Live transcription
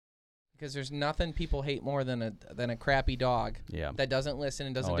because there's nothing people hate more than a crappy dog that doesn't listen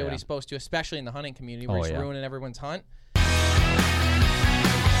and doesn't do what he's supposed to, especially in the hunting community where he's ruining everyone's hunt.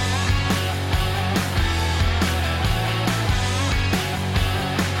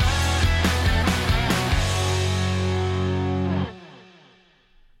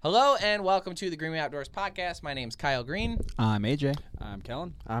 Hello and welcome to the Greenway Outdoors podcast. My name's Kyle Green. I'm AJ. I'm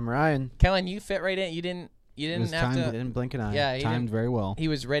Kellen. I'm Ryan. Kellen, you fit right in. You didn't have to. He didn't blink an eye. Yeah, Timed very well. He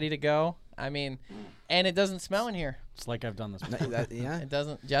was ready to go. I mean, and it doesn't smell in here. It's like I've done this before. Yeah. It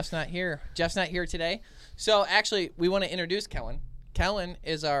doesn't. Jeff's not here. Jeff's not here today. So actually, we want to introduce Kellen. Kellen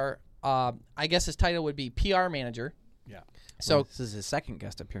is our, I guess his title would be PR manager. Yeah. So Well, this is his second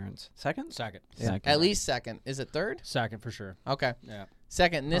guest appearance. Second? Second. Yeah. at least second. Is it third? Second for sure. Okay. Yeah.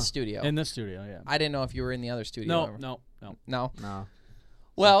 Second in this studio. In this studio, yeah. I didn't know if you were in the other studio. No. No. No.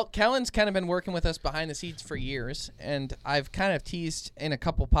 Well, Kellen's kind of been working with us behind the scenes for years, and I've kind of teased in a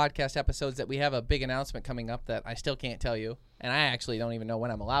couple podcast episodes that we have a big announcement coming up that I still can't tell you, and I actually don't even know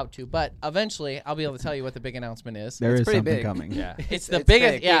when I'm allowed to, but eventually I'll be able to tell you what the big announcement is. There is pretty something big. coming. Yeah. It's the it's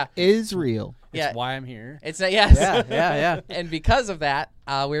biggest, big. yeah. It is real. Yeah. It's why I'm here. It's yes. Yeah. And because of that,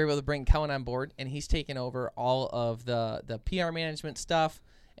 we were able to bring Kellen on board, and he's taken over all of the PR management stuff,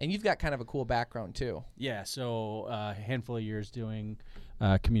 and you've got kind of a cool background too. Yeah, so a handful of years doing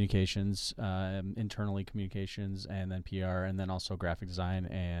communications, internally communications, and then PR, and then also graphic design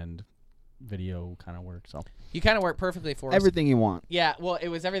and video kind of work. So You kind of work perfectly for us. Everything you want. Yeah, well, it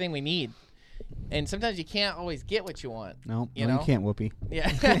was everything we need. And sometimes you can't always get what you want. No, You you know? can't, Whoopi.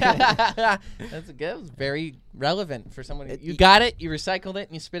 Yeah. That's good. It was very relevant for someone. You got it, you recycled it,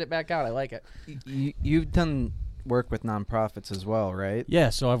 and you spit it back out. I like it. You've done work with nonprofits as well, right? yeah,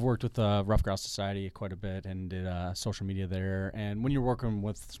 so I've worked with Rough Grouse Society quite a bit and did social media there. And when you're working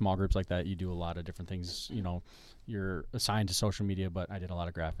with small groups like that, you do a lot of different things. You know, you're assigned to social media, but I did a lot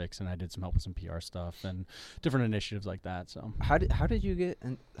of graphics and I did some help with some PR stuff and different initiatives like that. So How did you get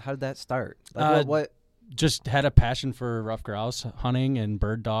and how did that start? Like what just had a passion for rough grouse hunting and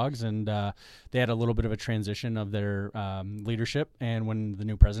bird dogs, and they had a little bit of a transition of their leadership. And when the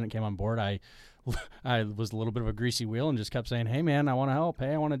new president came on board, I was a little bit of a greasy wheel and just kept saying, "Hey, man, I want to help.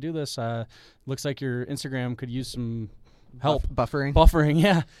 Hey, I want to do this. Looks like your Instagram could use some help buffering? buffering."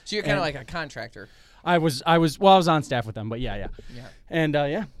 Yeah. So you're kind of And- like a contractor. I was on staff with them, but yeah. Yeah.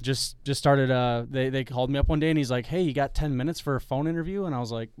 And just started. They called me up one day and he's like, "Hey, you got 10 minutes for a phone interview?" And I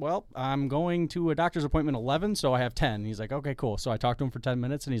was like, "Well, I'm going to a doctor's appointment 11, so I have 10." And he's like, "Okay, cool." So I talked to him for 10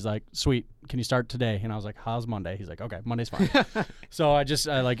 minutes and he's like, "Sweet, can you start today?" And I was like, "How's Monday?" He's like, "Okay, Monday's fine." So I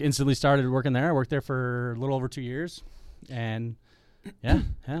like instantly started working there. I worked there for a little over 2 years, and yeah,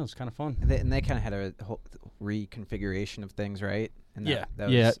 it was kind of fun. And they kind of had a whole reconfiguration of things, right? And that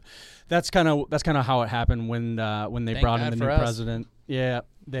was, That's kind of how it happened when they Thank brought God in the for new us. president. They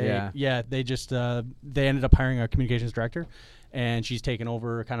ended up hiring a communications director, and she's taken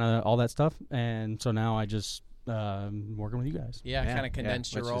over kind of all that stuff. And so now I just working with you guys. Yeah, kind of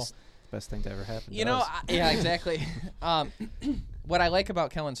condensed your which role. is the best thing to ever happen. You to know, us. yeah, exactly. What I like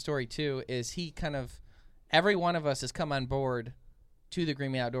about Kellen's story too is he kind of every one of us has come on board to the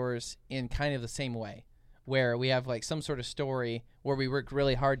Greenway Outdoors in kind of the same way, where we have like some sort of story where we worked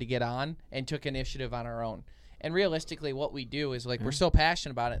really hard to get on and took initiative on our own. And realistically, what we do is like we're so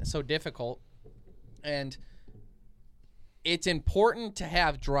passionate about it and it's so difficult, and it's important to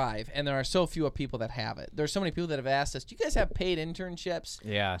have drive, and there are so few people that have it. There's so many people that have asked us, "Do you guys have paid internships?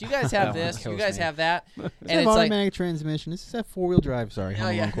 Yeah. Do you guys have That this? one Do you kills guys me. have that?" Does it And have it's like, automatic transmission? Does this have four-wheel drive? Sorry,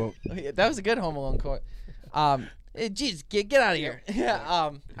 Home Alone quote. that was a good Home Alone quote. Jeez, get out of here.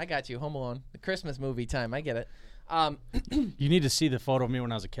 Yeah, I got you. Home Alone, the Christmas movie time. I get it. You need to see the photo of me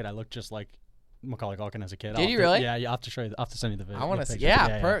when I was a kid. I looked just like Macaulay Culkin as a kid. Did you really? Yeah, I'll have to show you. I'll have to send you the video. I want to see. picture.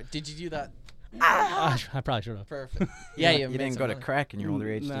 Yeah, Did you do that? I probably should have. Perfect. Yeah, you didn't go to crack in your older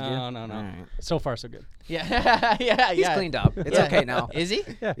age, did you? No. All right. So far, so good. Yeah, yeah, He's cleaned up. It's Yeah. okay now. Is he?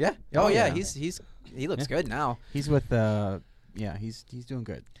 Yeah. Oh, Oh yeah. yeah. He looks good now. He's with he's doing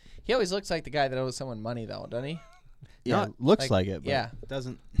good. He always looks like the guy that owes someone money, though, doesn't he? Yeah, No, looks like- like it. But yeah.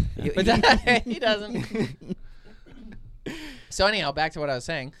 doesn't. But he doesn't. So anyhow, back to what I was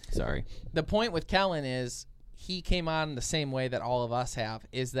saying. Sorry. The point with Kellen is he came on the same way that all of us have,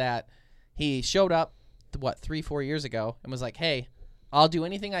 is that he showed up, 3-4 years ago and was like, "Hey, I'll do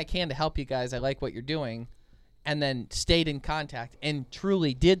anything I can to help you guys. I like what you're doing." And then stayed in contact and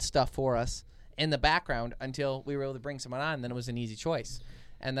truly did stuff for us in the background until we were able to bring someone on, and then it was an easy choice.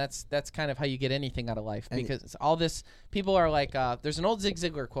 And that's kind of how you get anything out of life, And- because all this, people are like, there's an old Zig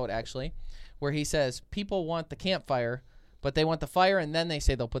Ziglar quote actually where he says, people want the campfire, but they want the fire, and then they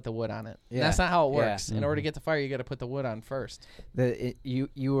say they'll put the wood on it. And Yeah. that's not how it Yeah. works. In order to get the fire, you got to put the wood on first. You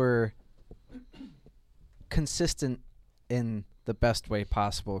were consistent in the best way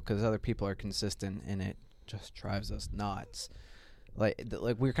possible, because other people are consistent, and it just drives us nuts. Like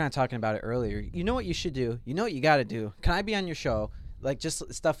we were kind of talking about it earlier. You know what you should do? You know what you got to do? Can I be on your show? Like,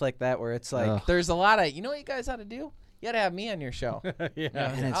 just stuff like that where it's like, there's a lot of, you know what you guys ought to do? You got to have me on your show. Yeah.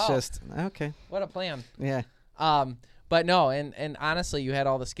 and it's just, okay. What a plan. Yeah. But no, and honestly, you had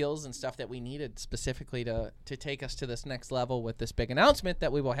all the skills and stuff that we needed specifically to take us to this next level with this big announcement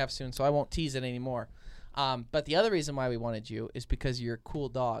that we will have soon, so I won't tease it anymore. But the other reason why we wanted you is because you're a cool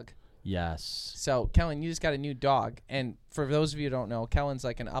dog. Yes. So, Kellen, you just got a new dog. And for those of you who don't know, Kellen's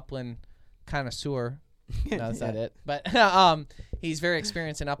like an upland connoisseur. No, that's not it. But he's very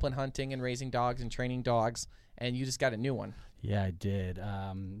experienced in upland hunting and raising dogs and training dogs. And you just got a new one. Yeah, I did.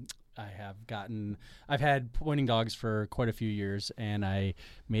 I've had pointing dogs for quite a few years, and I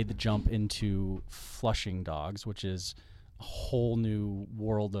made the jump into flushing dogs, which is a whole new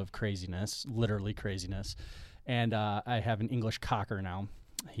world of craziness, literally craziness. And I have an English cocker now.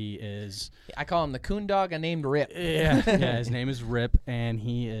 He is... I call him the coon dog. I named Rip. Yeah, his name is Rip, and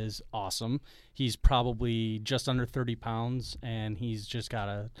he is awesome. He's probably just under 30 pounds, and he's just got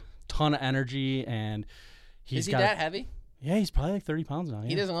a ton of energy, and Is he that heavy? Yeah, he's probably like 30 pounds now.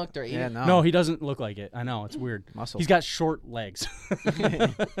 He doesn't look dirty. Yeah, No, he doesn't look like it. I know, it's weird. Muscle. He's got short legs.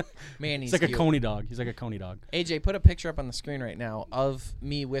 Man, he's like cute. a coney dog. He's like a coney dog. AJ, put a picture up on the screen right now of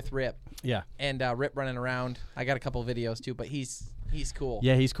me with Rip. Yeah. And Rip running around. I got a couple videos too, but he's cool.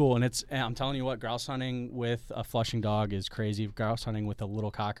 Yeah, he's cool. And I'm telling you what, grouse hunting with a flushing dog is crazy. Grouse hunting with a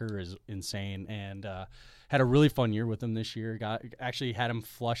little cocker is insane. And had a really fun year with him this year. Actually had him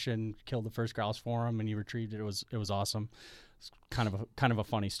flush and kill the first grouse for him, and he retrieved it. It was awesome. It's kind of a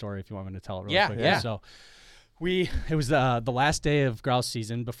funny story if you want me to tell it really quick. Yeah. So it was the last day of grouse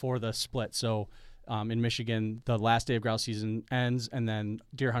season before the split. So in Michigan, the last day of grouse season ends, and then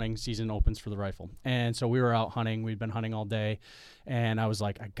deer hunting season opens for the rifle. And so we were out hunting. We'd been hunting all day, and I was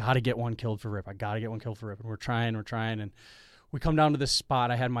like, I got to get one killed for Rip. And we're trying, and we come down to this spot.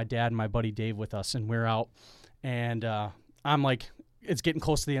 I had my dad and my buddy Dave with us, and we're out, and I'm like, it's getting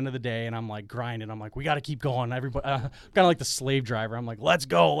close to the end of the day, and I'm like grinding. I'm like, we got to keep going. Everybody, kind of like the slave driver. I'm like, let's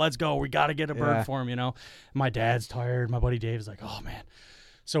go. We got to get a bird for him, you know. My dad's tired. My buddy Dave is like, oh man.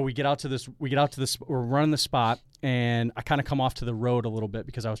 So we get out to this. We're running the spot, and I kind of come off to the road a little bit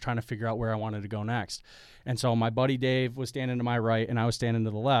because I was trying to figure out where I wanted to go next. And so my buddy Dave was standing to my right, and I was standing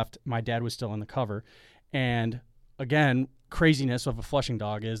to the left. My dad was still in the cover, and again, craziness of a flushing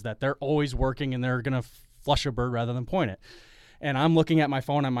dog is that they're always working, and they're gonna flush a bird rather than point it. And I'm looking at my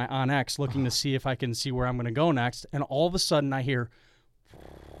phone on my OnX, looking to see if I can see where I'm gonna go next. And all of a sudden, I hear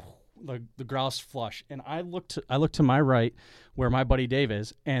the grouse flush, and I look to my right where my buddy Dave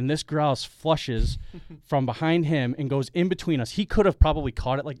is, and this grouse flushes from behind him and goes in between us. He could have probably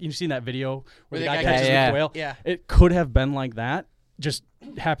caught it, like you've seen that video where the guy catches the quail. Yeah, it could have been like that. Just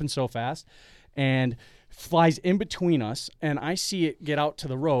happened so fast, and flies in between us, and I see it get out to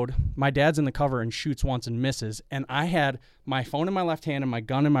the road. My dad's in the cover and shoots once and misses, and I had my phone in my left hand and my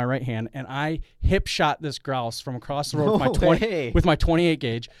gun in my right hand, and I hip shot this grouse from across the road with my 28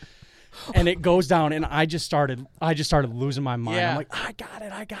 gauge. And it goes down, and I just started losing my mind. Yeah. I'm like, I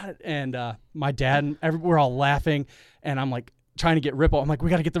got it. And my dad and we're all laughing, and I'm like trying to get Rip. I'm like, we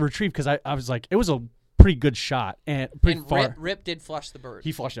got to get the retrieve, because I was like, it was a pretty good shot and pretty far. Rip did flush the bird.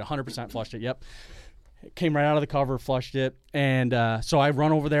 He flushed it, 100% flushed it. Yep. It came right out of the cover, flushed it, and so I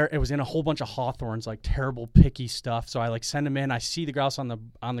run over there. It was in a whole bunch of hawthorns, like terrible picky stuff. So I like send him in. I see the grouse on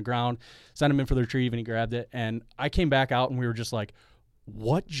the ground, send him in for the retrieve, and he grabbed it. And I came back out, and we were just like,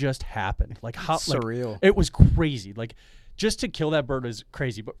 what just happened? Like how surreal. Like, it was crazy. Like just to kill that bird is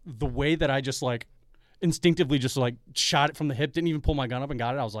crazy, but the way that I just like instinctively just like shot it from the hip, didn't even pull my gun up and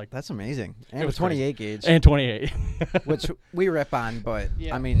got it. I was like, that's amazing. And it was 28 gauge. And 28. Which we rip on, but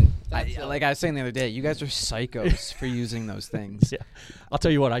Yeah. I mean, That's like I was saying the other day, you guys are psychos for using those things. Yeah. I'll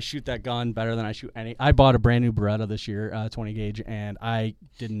tell you what, I shoot that gun better than I shoot any. I bought a brand new Beretta this year, 20 gauge, and I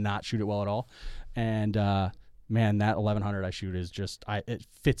did not shoot it well at all. And man, that 1100 I shoot is just, it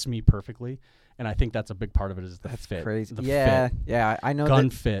fits me perfectly. And I think that's a big part of it is the fit. Crazy. The Yeah, fit. yeah. I know Gun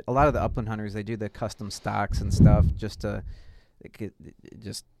that fit. a lot of the upland hunters, they do the custom stocks and stuff just to, it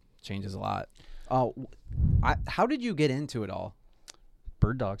just changes a lot. Oh, how did you get into it all?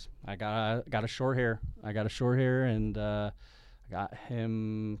 Bird dogs. I got a short hair. And I got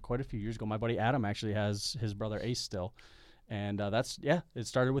him quite a few years ago. My buddy Adam actually has his brother Ace still. And it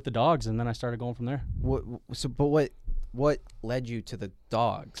started with the dogs, and then I started going from there. What led you to the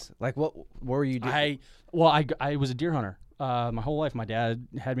dogs? Like, what were you doing? I was a deer hunter my whole life. My dad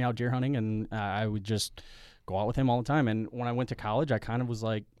had me out deer hunting, and I would just go out with him all the time. And when I went to college, I kind of was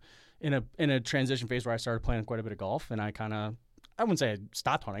like, in a transition phase where I started playing quite a bit of golf, and I wouldn't say I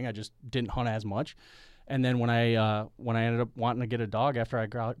stopped hunting. I just didn't hunt as much. And then when I ended up wanting to get a dog after I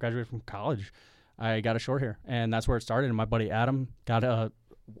graduated from college, I got a short hair, and that's where it started. And my buddy Adam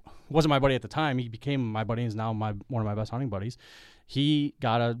wasn't my buddy at the time. He became my buddy. He's now one of my best hunting buddies. He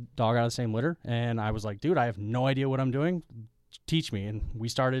got a dog out of the same litter, and I was like, dude, I have no idea what I'm doing. Teach me. And we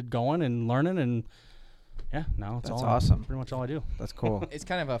started going and learning, and yeah, now it's That's all awesome. pretty much all I do. That's cool. It's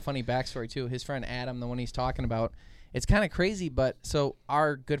kind of a funny backstory too. His friend Adam, the one he's talking about, it's kind of crazy. But so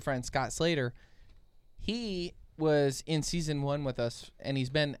our good friend Scott Slater, he was in season 1 with us, and he's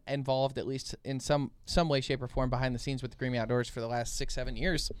been involved at least in some way, shape, or form behind the scenes with the Green Outdoors for the last 6-7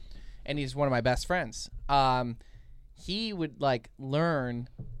 years, and he's one of my best friends. He would like learn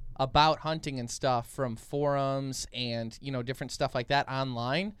about hunting and stuff from forums and different stuff like that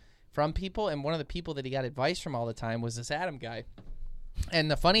online from people, and one of the people that he got advice from all the time was this Adam guy. And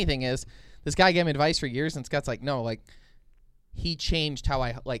the funny thing is, this guy gave me advice for years, and Scott's like, no, like, he changed how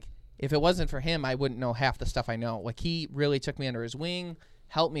I, like, if it wasn't for him, I wouldn't know half the stuff I know. Like, he really took me under his wing,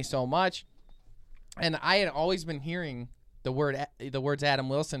 helped me so much. And I had always been hearing the words Adam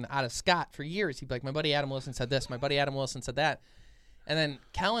Wilson out of Scott for years. He'd be like, my buddy Adam Wilson said this, my buddy Adam Wilson said that. And then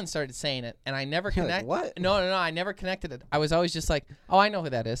Kellen started saying it, and I never connected. Like, what? No, I never connected it. I was always just like, oh, I know who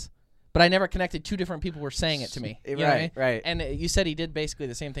that is. But I never connected 2 different people were saying it to me. You know what I mean? Right. And you said he did basically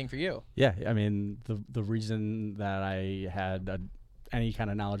the same thing for you. Yeah, I mean, the reason that I had any kind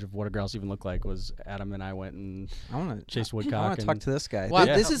of knowledge of what a grouse even looked like was Adam and I went and I want to chased woodcock. I want to talk to this guy. Well,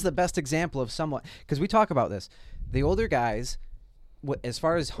 This is the best example of someone, because we talk about this. The older guys, as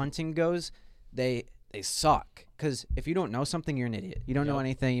far as hunting goes, they suck. Because if you don't know something, you're an idiot. You don't know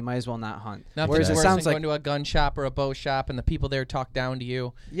anything, you might as well not hunt. Nothing's Whereas it worse sounds than like going to a gun shop or a bow shop and the people there talk down to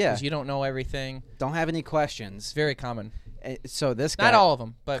you yeah, because you don't know everything. don't have any It's questions. very common. So this guy, Not all of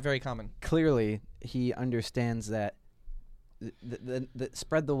them, but very common. clearly he understands that the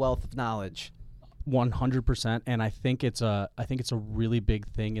spread the wealth of knowledge. 100%, and I think it's a really big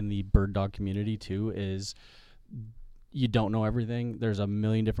thing in the bird dog community too. Is you don't know everything. There's a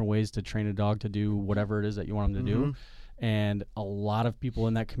million different ways to train a dog to do whatever it is that you want them to do, and a lot of people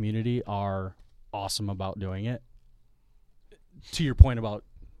in that community are awesome about doing it. To your point about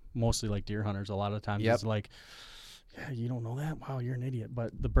mostly like deer hunters, a lot of times it's like, yeah, you don't know that? Wow, you're an idiot.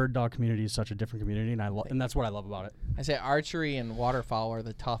 But the bird dog community is such a different community, and and that's what I love about it. I say archery and waterfowl are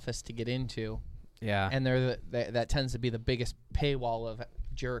the toughest to get into, Yeah, and they're that tends to be the biggest paywall of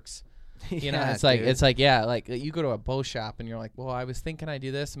jerks. You know, Yeah, it's like dude. like you go to a bow shop and you're like, well, I was thinking I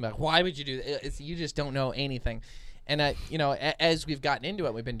do this, and I'm like, why would you do that? You just don't know anything. And as we've gotten into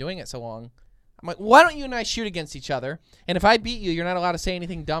it, we've been doing it so long. I'm like, why don't you and I shoot against each other? And if I beat you, you're not allowed to say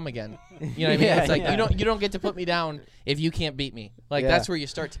anything dumb again. You know what I mean? Yeah, It's like yeah. you don't get to put me down if you can't beat me. Like Yeah. that's where you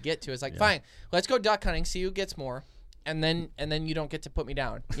start to get to. It's like, fine, let's go duck hunting, see who gets more, and then you don't get to put me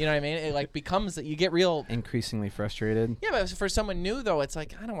down. You know what I mean? It like becomes that you get real. increasingly frustrated. Yeah, but for someone new though, it's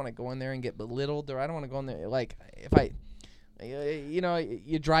like I don't want to go in there and get belittled, or I don't want to go in there like if I.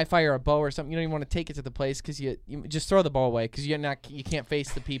 You dry fire a bow or something. You don't even want to take it to the place because you just throw the bow away because you can't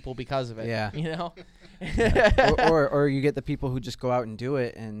face the people because of it. Yeah. You know. or you get the people who just go out and do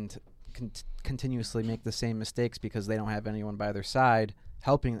it and continuously make the same mistakes because they don't have anyone by their side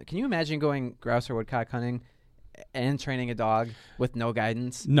helping. Can you imagine going grouse or woodcock hunting and training a dog with no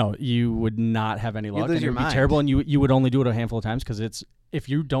guidance? No, you would not have any luck. lose And it your would be mind. terrible, and you would only do it a handful of times because if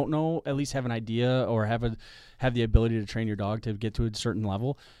you don't know, at least have an idea or have the ability to train your dog to get to a certain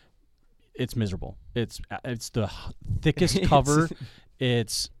level. It's miserable. It's the thickest cover.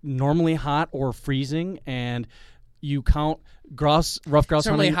 It's normally hot or freezing, and you count rough grouse It's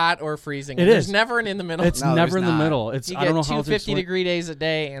normally hunting. hot or freezing. It There's is. never an in the middle. It's No, never there's in the not. middle. It's you I don't know get how two to 50-degree days a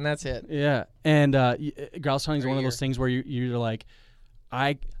day, and that's it. Yeah, and grouse hunting is For a one of year. those things where you're like,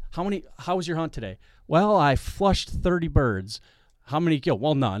 how was your hunt today? Well, I flushed 30 birds. How many killed?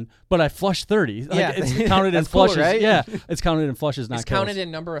 Well, none. But I flushed 30. Like, Yeah. it's counted in That's cool, flushes. right? Yeah, it's counted in flushes, not It's counted kills.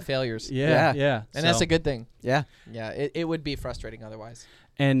 in number of failures. Yeah. And that's So- a good thing. Yeah. Yeah, it would be frustrating otherwise.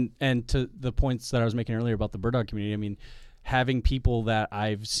 And to the points that I was making earlier about the bird dog community, I mean, having people that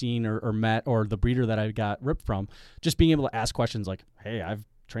I've seen or met, or the breeder that I got ripped from, just being able to ask questions like, hey, I've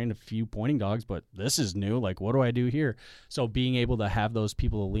trained a few pointing dogs, but this is new. Like, what do I do here? So being able to have those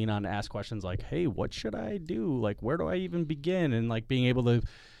people to lean on to ask questions like, hey, what should I do? Like, where do I even begin? And like being able to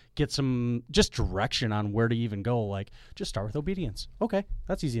get some just direction on where to even go. Like, just start with obedience. Okay,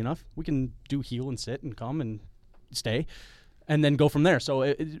 that's easy enough. We can do heel and sit and come and stay, and then go from there.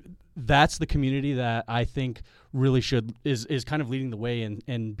 So that's the community that I think really is kind of leading the way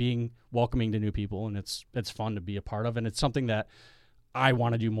and being welcoming to new people, and it's fun to be a part of, and it's something that I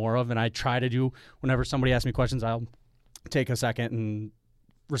want to do more of, and I try to do whenever somebody asks me questions, I'll take a second and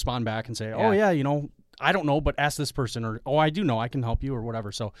respond back and say, oh yeah, I don't know, but ask this person, or oh, I do know, I can help you, or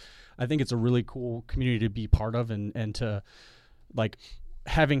whatever. So I think it's a really cool community to be part of, and to like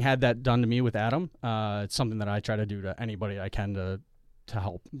having had that done to me with Adam, it's something that I try to do to anybody I can to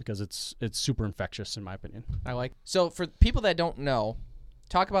help, because it's super infectious in my opinion. So for people that don't know,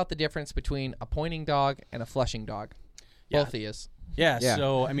 talk about the difference between a pointing dog and a flushing dog. Both of you. Yeah. Yeah.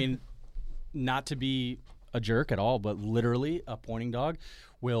 So I mean, not to be a jerk at all, but literally a pointing dog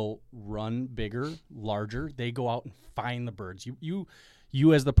will run bigger, larger. They go out and find the birds.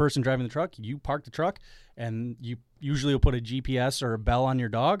 You as the person driving the truck, you park the truck, and you usually will put a GPS or a bell on your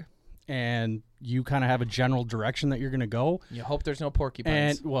dog, and you kind of have a general direction that you're going to go. You hope there's no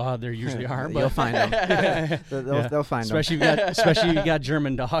porcupines. And well, there usually are, but You'll find them. They'll find them. especially if you got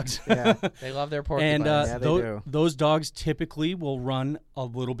German dogs. Yeah. They love their And porcupines. Yeah, they do. those dogs typically will run a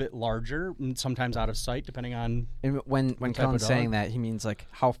little bit larger, and sometimes out of sight, depending on. And when type of Kellen's dog? saying that, he means like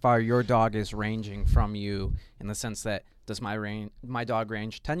how far your dog is ranging from you, in the sense that does my dog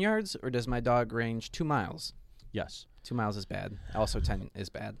range 10 yards, or does my dog range 2 miles? Yes. 2 miles is bad. Also 10 is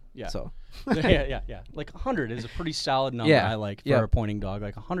bad. Yeah. So yeah. Like 100 is a pretty solid number. Yeah. I like for Yep. a pointing dog.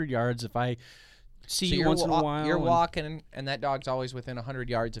 Like 100 yards. If I see So you once in a while, You're and- walking, and that dog's always within 100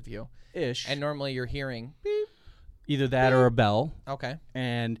 yards of you. ish, And normally you're hearing, either that or a bell, okay.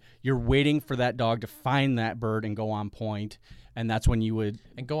 and you're waiting for that dog to find that bird and go on point, and that's when you would.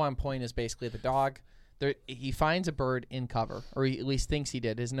 And go on point is basically the dog. He finds a bird in cover, or he at least thinks he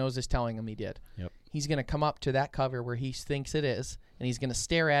did. His nose is telling him he did. Yep. He's going to come up to that cover where he thinks it is, and he's going to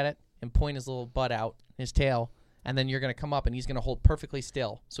stare at it and point his little butt out, his tail, and then you're going to come up and he's going to hold perfectly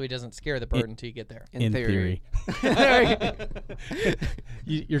still so he doesn't scare the bird until you get there. in theory.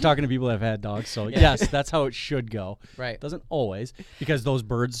 You're talking to people that have had dogs, so yes, that's how it should go. Right. Doesn't always, because those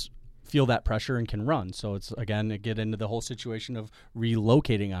birds feel that pressure and can run. So it's, again, to get into the whole situation of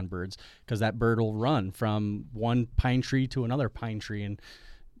relocating on birds, because that bird will run from one pine tree to another pine tree, and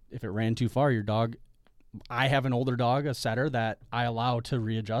if it ran too far, your dog. I have an older dog, a setter, that I allow to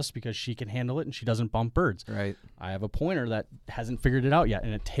readjust because she can handle it and she doesn't bump birds. Right. I have a pointer that hasn't figured it out yet,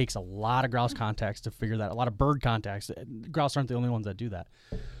 and it takes a lot of grouse contacts to figure that. A lot of bird contacts. Grouse aren't the only ones that do that.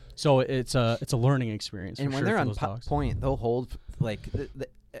 So it's a learning experience. And for when sure they're for on those dogs. point, they'll hold like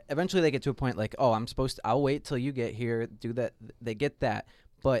eventually they get to a point like, oh, I'll wait till you get here, do that. They get that.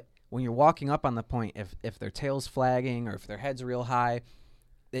 But when you're walking up on the point, if their tail's flagging or if their head's real high,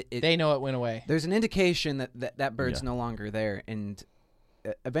 They know it went away. there's an indication that bird's no longer there, and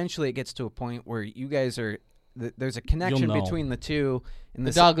eventually it gets to a point where you guys are. There's a connection know. between the two. And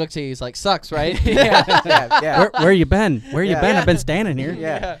The dog looks at you. He's like, sucks, right? yeah. Where you been? Where you Yeah. been? I've been standing here.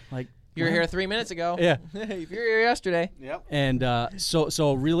 Yeah. Like You were here 3 minutes ago. Yeah. If you were here yesterday. Yep. And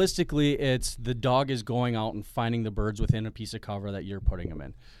so realistically, it's the dog is going out and finding the birds within a piece of cover that you're putting them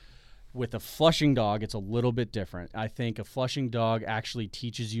in. With a flushing dog, it's a little bit different. I think a flushing dog actually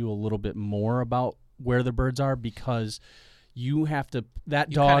teaches you a little bit more about where the birds are, because you have to You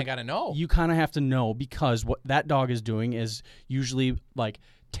kind dog of got to know. you kind of have to know, because what that dog is doing is usually like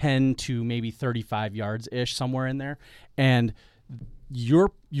 10 to maybe 35 yards ish, somewhere in there, and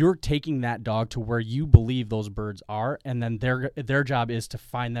you're taking that dog to where you believe those birds are, and then their job is to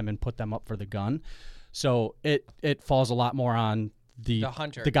find them and put them up for the gun. So it falls a lot more on the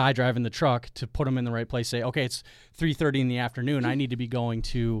hunter, the guy driving the truck, to put them in the right place. Say, okay, it's 3:30 in the afternoon. I need to be going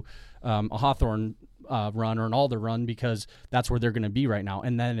to a hawthorn run or an alder run, because that's where they're going to be right now.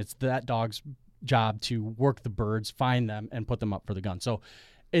 And then it's that dog's job to work the birds, find them, and put them up for the gun. So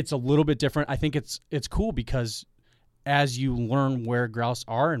it's a little bit different. I think it's cool, because as you learn where grouse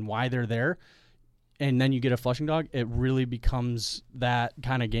are and why they're there, and then you get a flushing dog, it really becomes that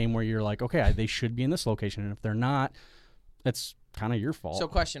kind of game where you're like, okay, they should be in this location, and if they're not, it's kind of your fault. So,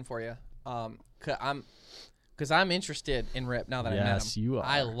 question for you, because I'm interested in Rip now that I met him. Yes, you are.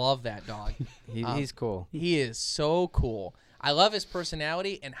 I love that dog. He's cool. He is so cool. I love his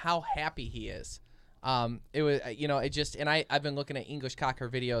personality and how happy he is. It was, and I've been looking at English Cocker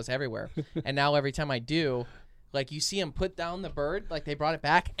videos everywhere, and now every time I do, like, you see him put down the bird, like they brought it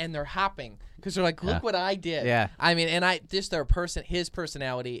back, and they're hopping because they're like, look what I did. Yeah. I mean, and his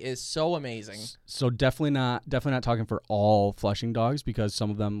personality is so amazing. So definitely not talking for all flushing dogs, because some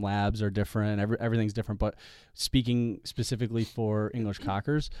of them labs are different. Everything's different. But speaking specifically for English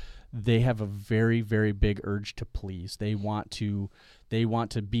Cockers, they have a very, very big urge to please. They want to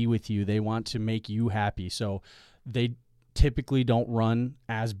be with you. They want to make you happy. So they typically don't run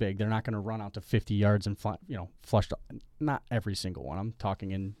as big. They're not going to run out to 50 yards and flush. Not every single one. I'm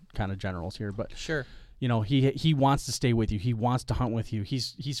talking in kind of generals here, but Sure. you know, he wants to stay with you. He wants to hunt with you.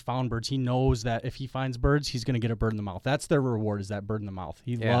 He's found birds. He knows that if he finds birds, he's going to get a bird in the mouth. That's their reward, is that bird in the mouth.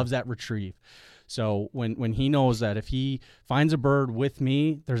 He loves that retrieve. So when he knows that if he finds a bird with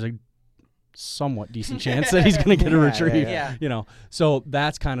me, there's a somewhat decent chance that he's going to get a retrieve. Yeah. You know, so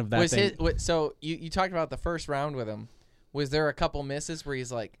that's kind of that thing. So you talked about the first round with him. Was there a couple misses where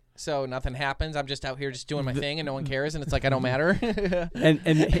he's like, so nothing happens, I'm just out here just doing my thing and no one cares, and it's like I don't matter? and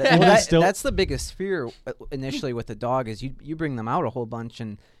that's the biggest fear initially with the dog is you bring them out a whole bunch,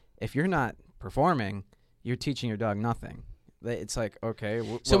 and if you're not performing, you're teaching your dog nothing. It's like,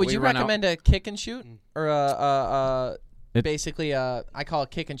 okay. So would you recommend a kick and shoot or basically I call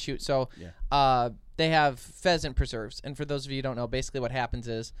it kick and shoot? So they have pheasant preserves, and for those of you who don't know, basically what happens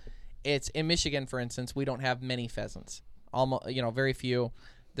is, it's in Michigan, for instance, we don't have many pheasants. Almost, very few.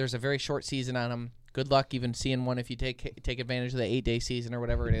 There's a very short season on them. Good luck even seeing one if you take advantage of the 8-day season or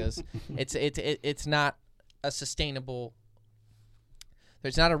whatever it is. It's not a sustainable.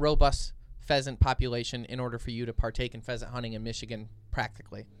 There's not a robust pheasant population in order for you to partake in pheasant hunting in Michigan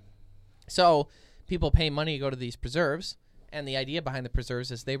practically. So people pay money to go to these preserves, and the idea behind the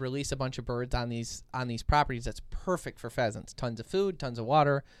preserves is they release a bunch of birds on these properties that's perfect for pheasants. Tons of food, tons of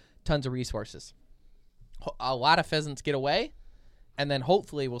water, tons of resources. A lot of pheasants get away, and then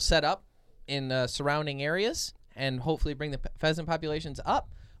hopefully we'll set up in surrounding areas and hopefully bring the pheasant populations up.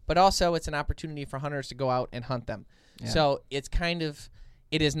 But also it's an opportunity for hunters to go out and hunt them. Yeah. So it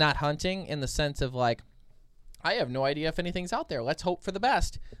is not hunting in the sense of like, I have no idea if anything's out there. Let's hope for the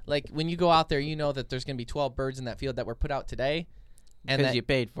best. Like when you go out there, you know that there's going to be 12 birds in that field that were put out today. Because you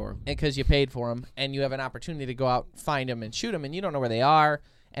paid for them. And because you paid for them. And you have an opportunity to go out, find them, and shoot them. And you don't know where they are.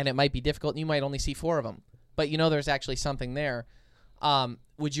 And it might be difficult. And you might only see 4 of them. But you know there's actually something there.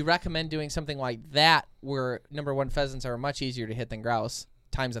 Would you recommend doing something like that where, number one, pheasants are much easier to hit than grouse,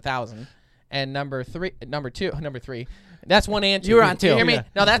 times 1,000? And number three, that's 1 and 2. You were on 2. You hear me?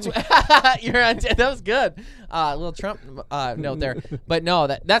 No, that's you're on 2. That was good. A little Trump note there, but no,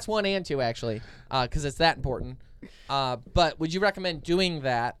 that's 1 and 2 actually, because it's that important. But would you recommend doing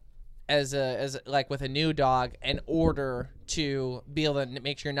that as like with a new dog in order to be able to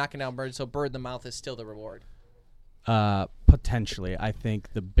make sure you're knocking down birds, so bird in the mouth is still the reward? Potentially. I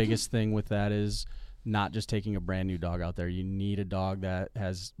think the biggest thing with that is not just taking a brand new dog out there. You need a dog that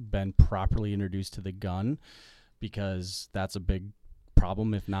has been properly introduced to the gun, because that's a big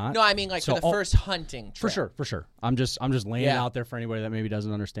problem if not. No, I mean like for the first hunting trip. For sure. I'm just laying it out there for anybody that maybe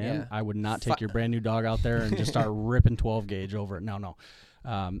doesn't understand. Yeah. I would not take your brand new dog out there and just start ripping 12 gauge over it. No.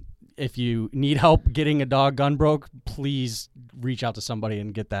 If you need help getting a dog gun broke, please reach out to somebody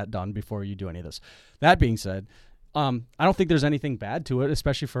and get that done before you do any of this. That being said, I don't think there's anything bad to it,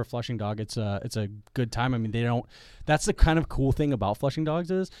 especially for a flushing dog. It's a good time. I mean, that's the kind of cool thing about flushing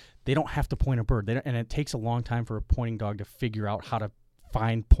dogs is they don't have to point a bird. And it takes a long time for a pointing dog to figure out how to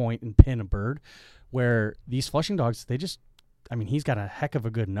find, point, and pin a bird, where these flushing dogs, he's got a heck of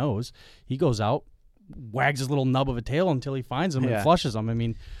a good nose. He goes out, wags his little nub of a tail until he finds them and flushes them. I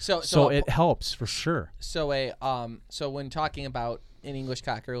mean, so it helps for sure. So so when talking about an English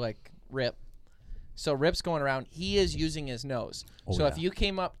cocker like Rip, so Rip's going around, he is using his nose. If you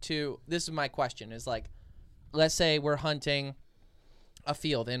came up to, this is my question, is like, let's say we're hunting a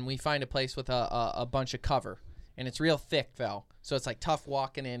field and we find a place with a bunch of cover, and it's real thick though, so it's like tough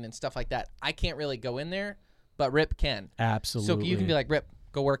walking in and stuff like that. I can't really go in there, but Rip can. Absolutely. So you can be like, Rip,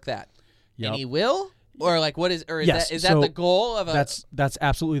 go work that. Yep. And he will? Or like what is, or is that the goal of a... That's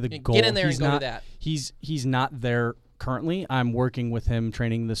absolutely the goal. Get in there and go do that. He's not there currently. I'm working with him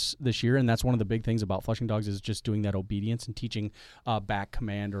training this year, and that's one of the big things about flushing dogs is just doing that obedience and teaching a back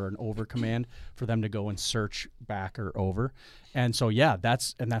command or an over command for them to go and search back or over. And so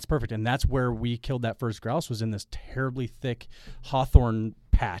that's perfect. And that's where we killed that first grouse, was in this terribly thick hawthorn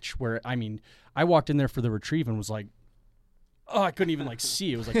patch where I walked in there for the retrieve and was like, oh, I couldn't even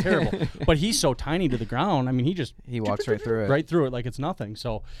see. It was like terrible. But he's so tiny to the ground. I mean, he walks right through it. Right through it like it's nothing.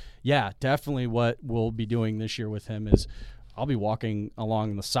 So, yeah, definitely what we'll be doing this year with him is I'll be walking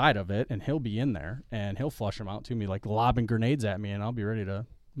along the side of it, and he'll be in there, and he'll flush them out to me, like lobbing grenades at me, and I'll be ready to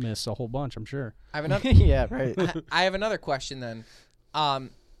miss a whole bunch, I'm sure. I have another. Yeah, right. I have another question then.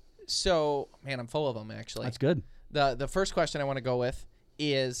 So, man, I'm full of them actually. That's good. The first question I want to go with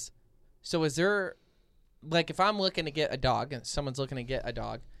is, so is there, like, if I'm looking to get a dog and someone's looking to get a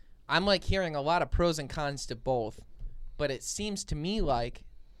dog, I'm like hearing a lot of pros and cons to both, but it seems to me like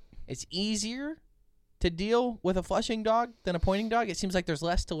it's easier to deal with a flushing dog than a pointing dog. It seems like there's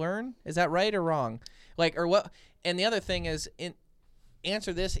less to learn. Is that right or wrong? Like, or what? And the other thing is,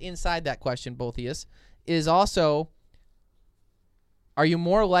 answer this inside that question, both of you, is also, are you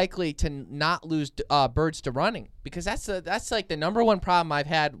more likely to not lose birds to running? Because that's like the number one problem I've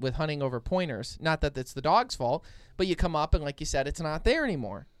had with hunting over pointers. Not that it's the dog's fault, but you come up and like you said, it's not there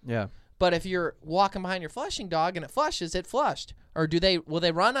anymore. Yeah. But if you're walking behind your flushing dog and it flushes, it flushed. Or will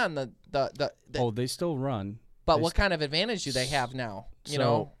they run on the Oh, they still run. But what kind of advantage do they have now? You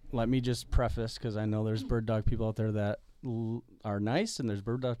know? Let me just preface, because I know there's bird dog people out there that are nice, and there's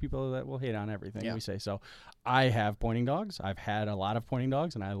bird dog people that will hate on everything we say. So I have pointing dogs. I've had a lot of pointing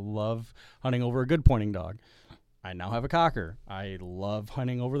dogs, and I love hunting over a good pointing dog. I now have a cocker. I love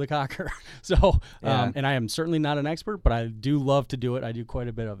hunting over the cocker. So, and I am certainly not an expert, but I do love to do it. I do quite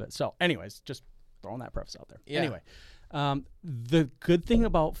a bit of it. So anyways, just throwing that preface out there. Yeah. Anyway, the good thing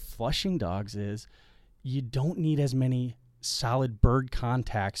about flushing dogs is you don't need as many solid bird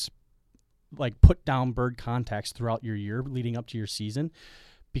contacts, like put down bird contacts throughout your year leading up to your season,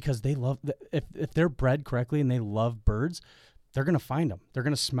 because they love, if they're bred correctly and they love birds, they're going to find them. They're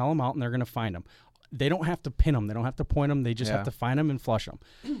going to smell them out and they're going to find them. They don't have to pin them. They don't have to point them. They just have to find them and flush them.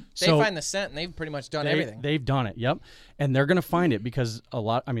 They find the scent, and they've pretty much done everything. They've done it, yep. And they're going to find it because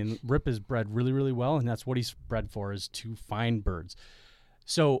Rip is bred really, really well, and that's what he's bred for, is to find birds.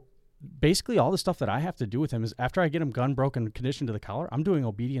 So basically all the stuff that I have to do with him is after I get him gun broken and conditioned to the collar, I'm doing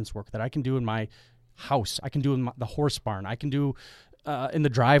obedience work that I can do in my house. I can do in the horse barn. I can do in the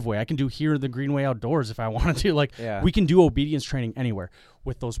driveway. I can do here in the Greenway Outdoors if I wanted to. We can do obedience training anywhere.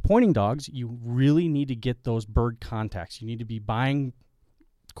 With those pointing dogs, you really need to get those bird contacts. You need to be buying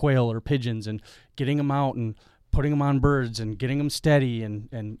quail or pigeons and getting them out and putting them on birds and getting them steady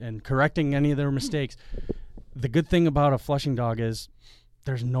and correcting any of their mistakes. The good thing about a flushing dog is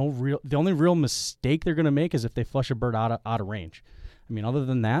the only real mistake they're going to make is if they flush a bird out of range. I mean, other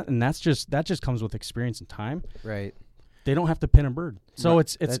than that, and that just comes with experience and time. Right. They don't have to pin a bird, so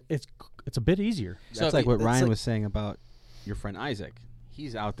it's a bit easier. That's like what Ryan was saying about your friend Isaac.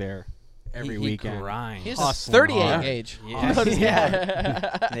 He's out there every weekend. Grinds. He's a 38 gauge.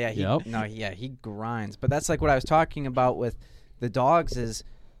 Yeah. He grinds. But that's like what I was talking about with the dogs is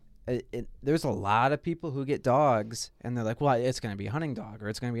there's a lot of people who get dogs and they're like, well, it's going to be a hunting dog or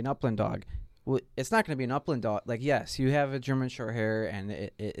it's going to be an upland dog. Well, it's not going to be an upland dog. Like, yes, you have a German Shorthair and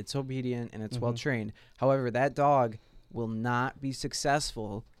it's obedient and it's well trained. However, that dog will not be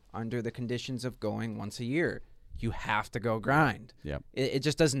successful under the conditions of going once a year. You have to go grind. Yep. It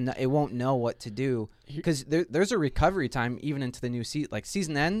just doesn't. It won't know what to do because there's a recovery time even into the new season. Like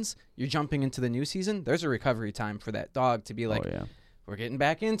season ends, you're jumping into the new season. There's a recovery time for that dog to be like, we're getting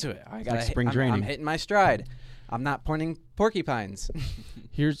back into it. I got spring training. I'm hitting my stride. I'm not pointing porcupines.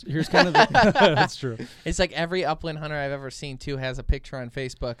 Here's kind of that's true. It's like every upland hunter I've ever seen too has a picture on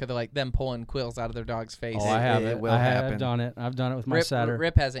Facebook of like them pulling quills out of their dog's face. Oh, I have it it. will I happen. have done it. I've done it with my setter.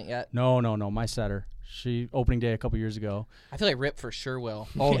 Rip hasn't yet. No, my setter. She opening day a couple years ago. I feel like Rip for sure will.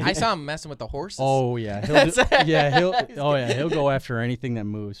 Oh, I saw him messing with the horses. Oh yeah, he'll go after anything that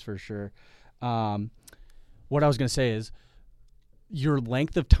moves for sure. What I was gonna say is, your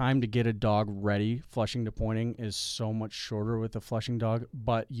length of time to get a dog ready flushing to pointing is so much shorter with a flushing dog,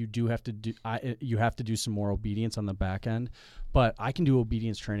 but you do have to do some more obedience on the back end. But I can do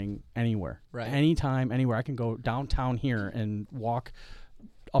obedience training anywhere, right? Anytime, anywhere. I can go downtown here and walk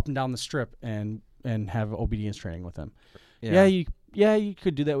up and down the strip and have obedience training with them. Yeah, you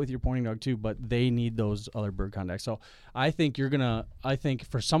could do that with your pointing dog too, but they need those other bird contacts. So I think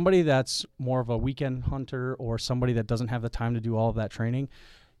for somebody that's more of a weekend hunter or somebody that doesn't have the time to do all of that training,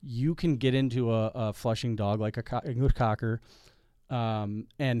 you can get into a flushing dog like a English cocker,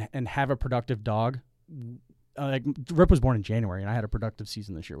 and have a productive dog. Like Rip was born in January, and I had a productive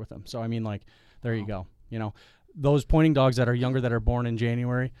season this year with him. So I mean, like, there you go. You know, those pointing dogs that are younger that are born in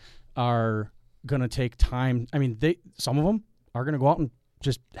January are gonna take time. I mean, some of them are gonna go out and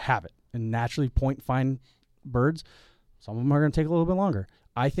just have it and naturally find birds. Some of them are gonna take a little bit longer.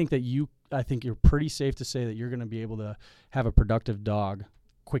 I think you're pretty safe to say that you're gonna be able to have a productive dog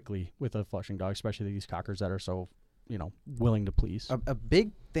quickly with a flushing dog, especially these cockers that are so, willing to please. A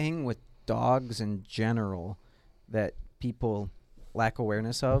big thing with dogs in general that people lack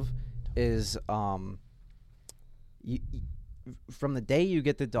awareness of is from the day you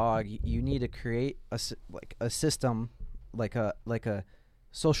get the dog, you need to create a system, like a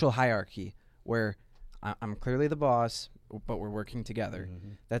social hierarchy where I'm clearly the boss, but we're working together.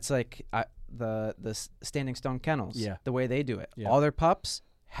 Mm-hmm. That's like the Standing Stone Kennels. Yeah. The way they do it. Yeah. All their pups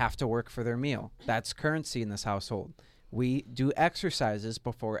have to work for their meal. That's currency in this household. We do exercises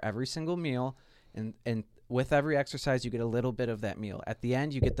before every single meal, and with every exercise, you get a little bit of that meal. At the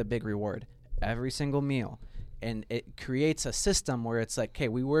end, you get the big reward. Every single meal. And it creates a system where it's like, okay,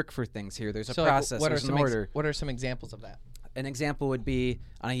 we work for things here. There's a process. There's an order. What are some examples of that? an example would be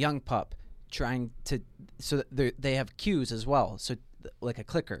on a young pup trying to, so they have cues as well. So like a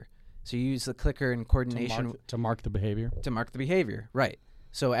clicker. So you use the clicker in coordination to mark the behavior. To mark the behavior, right.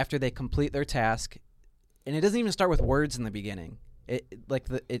 So after they complete their task, and it doesn't even start with words in the beginning.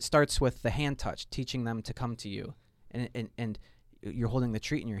 It starts with the hand touch, teaching them to come to you. And you're holding the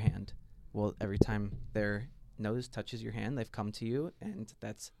treat in your hand. Well, every time their nose touches your hand, they've come to you, and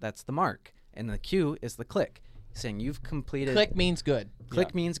that's the mark. And the cue is the click, saying you've completed. Click means good.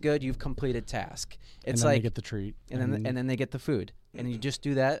 Click means good. You've completed task. It's and then like they get the treat, and then they get the food. And you just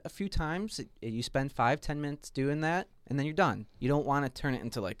do that a few times. You spend 5-10 minutes doing that, and then you're done. You don't want to turn it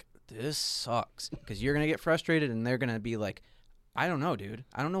into like, this sucks, because you're gonna get frustrated, and they're gonna be like, I don't know, dude.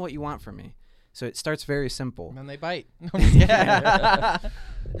 I don't know what you want from me. So it starts very simple. And then they bite.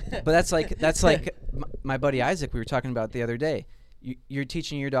 But that's like my buddy Isaac we were talking about the other day. You're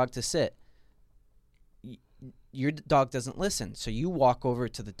teaching your dog to sit. Your dog doesn't listen, so you walk over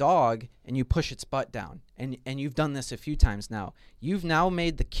to the dog and you push its butt down. And you've done this a few times now. You've now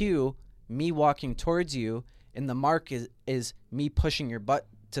made the cue me walking towards you, and the mark is me pushing your butt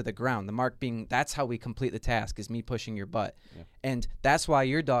to the ground. The mark being, that's how we complete the task, is me pushing your butt. Yeah. And that's why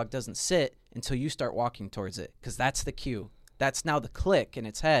your dog doesn't sit until you start walking towards it, because that's the cue. That's now the click in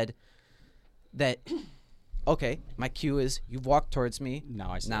its head that, okay, my cue is you've walked towards me.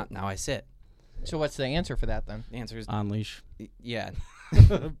 Now I sit. Now I sit. So what's the answer for that then? The answer is on leash. Yeah.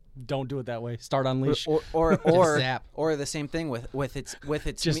 Don't do it that way. Start on leash. Or zap. Or the same thing with its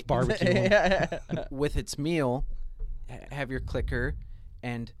just barbecue. With its meal, have your clicker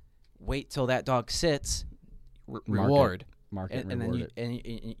and wait till that dog sits. Reward. Mark it. And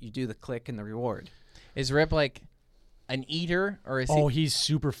then you do the click and the reward. Is Rip like an eater, or is he? He's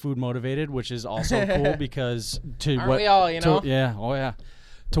super food motivated, which is also cool because Aren't we all, you know?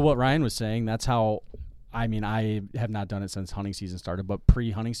 To what Ryan was saying, that's how. I mean, I have not done it since hunting season started, but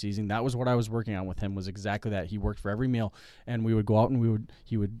pre-hunting season, that was what I was working on with him, was exactly that. He worked for every meal, and we would go out and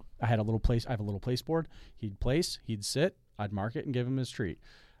I have a little place board. He'd place, he'd sit, I'd mark it and give him his treat.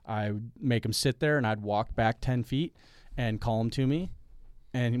 I would make him sit there, and I'd walk back 10 feet and call him to me.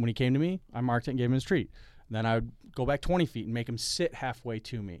 And when he came to me, I marked it and gave him his treat. Then I would go back 20 feet and make him sit halfway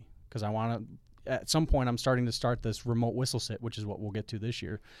to me, because I want to. At some point, I'm starting to start this remote whistle sit, which is what we'll get to this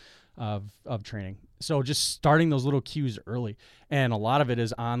year of training. So just starting those little cues early. And a lot of it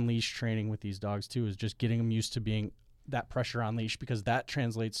is on-leash training with these dogs, too, is just getting them used to being that pressure on leash, because that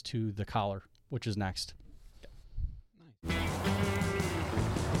translates to the collar, which is next.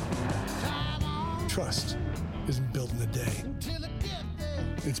 Trust isn't built in a day.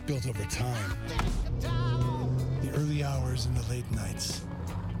 It's built over time. The early hours and the late nights.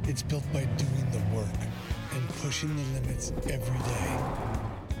 It's built by doing the work and pushing the limits every day.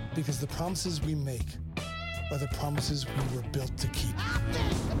 Because the promises we make are the promises we were built to keep.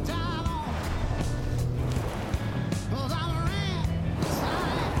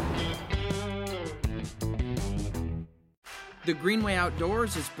 The Greenway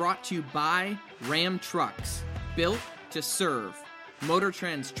Outdoors is brought to you by Ram Trucks, built to serve. Motor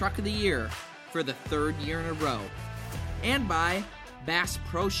Trend's Truck of the Year for the 3rd year in a row. And by Bass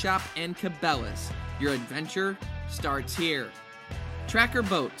Pro Shop and Cabela's. Your adventure starts here. Tracker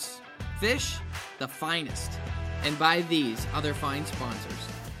Boats. Fish the finest. And by these other fine sponsors.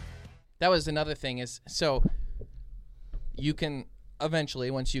 That was another thing, is so you can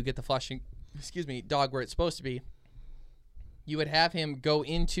eventually, once you get the flushing dog where it's supposed to be, you would have him go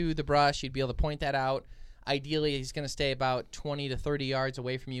into the brush. You'd be able to point that out. Ideally, he's going to stay about 20 to 30 yards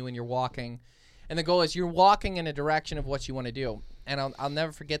away from you when you're walking. And the goal is you're walking in a direction of what you want to do. And I'll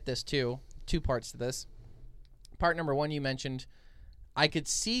never forget this, too. 2 parts to this. Part number 1, you mentioned, I could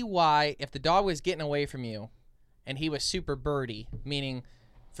see why, if the dog was getting away from you and he was super birdy, meaning,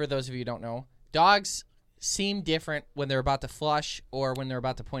 for those of you who don't know, dogs seem different when they're about to flush or when they're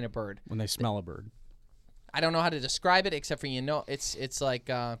about to point a bird. When they smell a bird. I don't know how to describe it, except for, it's like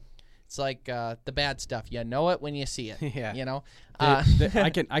the bad stuff. You know it when you see it. Yeah. You know.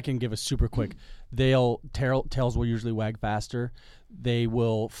 I can give a super quick. Tails will usually wag faster. They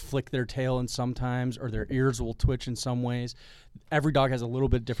will flick their tail in sometimes, or their ears will twitch in some ways. Every dog has a little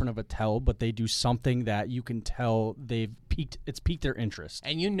bit different of a tell, but they do something that you can tell it's piqued their interest.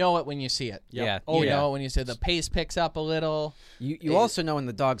 And you know it when you see it. Yep. Yeah. You know it when you see the pace picks up a little. You also know when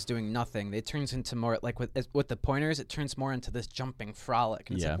the dog's doing nothing. It turns into more, like with the pointers, it turns more into this jumping frolic.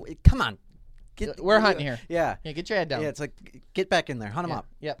 And it's like, come on. We're hunting here. Yeah. Yeah, get your head down. Yeah, it's like, get back in there. Hunt them up.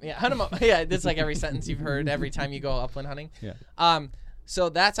 Yep. Yeah, hunt them up. Yeah, that's like every sentence you've heard every time you go upland hunting. Yeah. So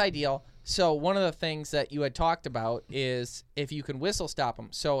that's ideal. So one of the things that you had talked about is if you can whistle stop them.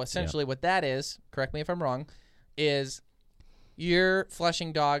 So essentially what that is, correct me if I'm wrong, is your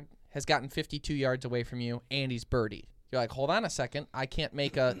flushing dog has gotten 52 yards away from you and he's birdied. You're like, hold on a second. I can't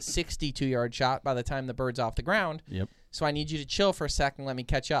make a 62-yard shot by the time the bird's off the ground. Yep. So I need you to chill for a second. Let me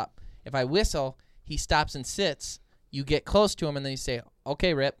catch up. If I whistle, he stops and sits. You get close to him, and then you say,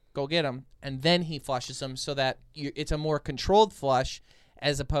 okay, Rip, go get him. And then he flushes him so that it's a more controlled flush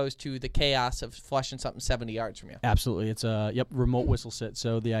as opposed to the chaos of flushing something 70 yards from you. Absolutely. It's a remote whistle sit.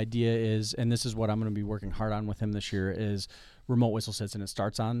 So the idea is, and this is what I'm going to be working hard on with him this year, is remote whistle sits, and it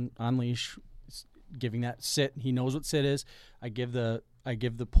starts on leash, giving that sit. He knows what sit is. I give the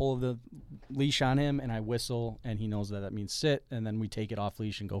pull of the leash on him, and I whistle, and he knows that means sit, and then we take it off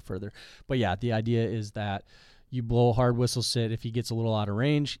leash and go further. But yeah, the idea is that you blow a hard whistle sit if he gets a little out of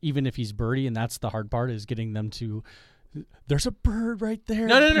range, even if he's birdie, and that's the hard part, is getting them to, there's a bird right there.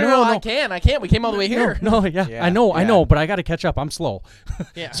 No, I can't. We came all the way here. No, yeah. I know, but I got to catch up. I'm slow.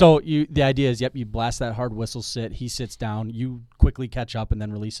 Yeah. So the idea is, you blast that hard whistle sit, he sits down, you quickly catch up and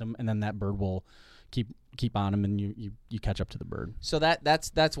then release him, and then that bird will keep on him, and you catch up to the bird. So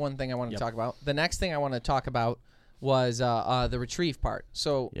that's one thing I want to talk about. The next thing I want to talk about was the retrieve part.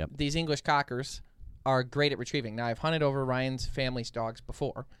 So these English Cockers are great at retrieving. Now, I've hunted over Ryan's family's dogs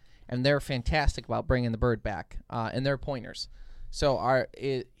before, and they're fantastic about bringing the bird back, and they're pointers. So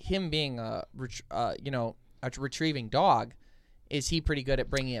him being a retrieving dog, is he pretty good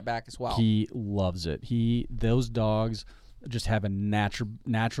at bringing it back as well? He loves it. Those dogs just have a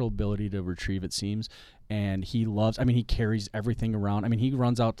natural ability to retrieve, it seems, and he carries everything around. I mean, he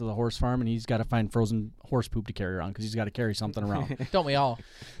runs out to the horse farm and he's got to find frozen horse poop to carry around because he's got to carry something around. Don't we all?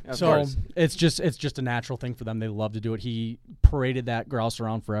 So it's just a natural thing for them. They love to do it. He paraded that grouse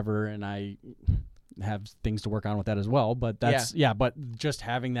around forever, and I have things to work on with that as well. But but just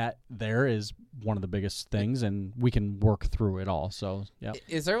having that there is one of the biggest things, and we can work through it all. So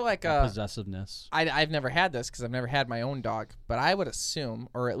is there like a possessiveness? I've never had this because I've never had my own dog, but I would assume,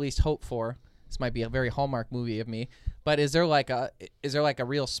 or at least hope for, this might be a very Hallmark movie of me, but is there like a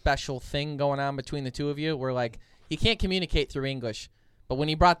real special thing going on between the two of you where like you can't communicate through English, but when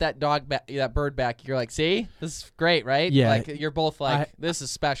you brought that bird back, you're like, see, this is great, right? Yeah. Like you're both like, this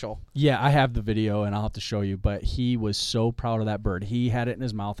is special. Yeah, I have the video and I'll have to show you, but he was so proud of that bird. He had it in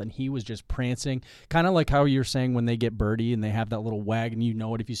his mouth and he was just prancing, kind of like how you're saying when they get birdie and they have that little wag and you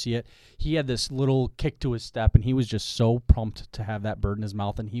know it if you see it. He had this little kick to his step and he was just so pumped to have that bird in his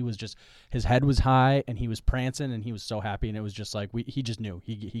mouth, and he was just, his head was high and he was prancing and he was so happy, and it was just like he just knew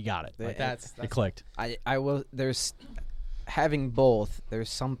he got it. Like, that's it clicked. I will. Having both, there's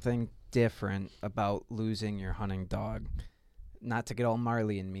something different about losing your hunting dog. Not to get all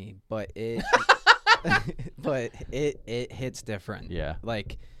Marley in me, but it hits different. Yeah.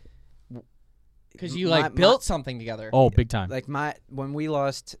 Like, because you built something together. Oh, big time. Like when we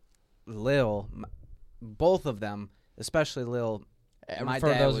lost Lil, both of them, especially Lil.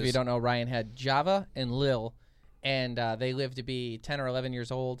 For those of you who don't know, Ryan had Java and Lil, and they lived to be 10 or 11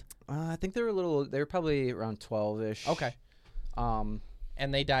 years old. I think they were probably around 12-ish. Okay.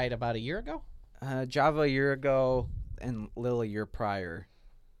 And they died about a year ago? Java a year ago and Lil a year prior.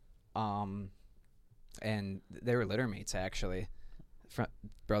 And they were litter mates, actually.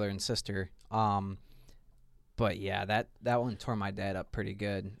 Brother and sister. But yeah, that one tore my dad up pretty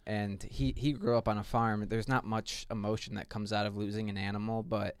good. And he grew up on a farm. There's not much emotion that comes out of losing an animal,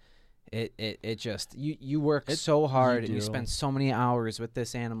 but it just, you work so hard and you spend so many hours with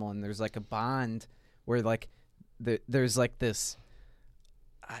this animal, and there's like a bond where like there's like this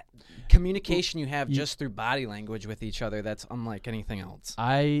communication you have just through body language with each other that's unlike anything else.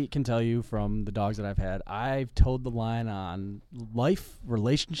 I can tell you from the dogs that I've had, I've towed the line on life,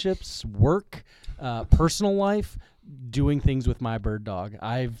 relationships, work, personal life, doing things with my bird dog.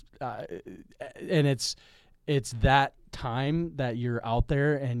 And it's that time that you're out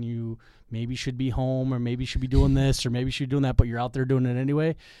there and you maybe should be home, or maybe should be doing this, or maybe should be doing that, but you're out there doing it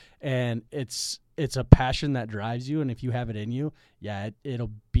anyway. And it's a passion that drives you, and if you have it in you, it'll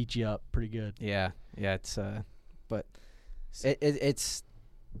beat you up pretty good. Yeah, it's but it's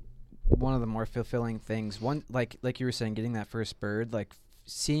one of the more fulfilling things. One like you were saying, getting that first bird, like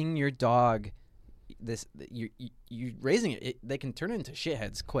seeing your dog, you raising it, they can turn into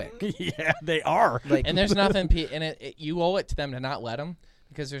shitheads quick. Yeah, they are. Like, and there's nothing, and you owe it to them to not let them.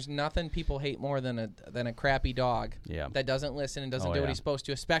 Because there's nothing people hate more than a crappy dog that doesn't listen and doesn't do what he's supposed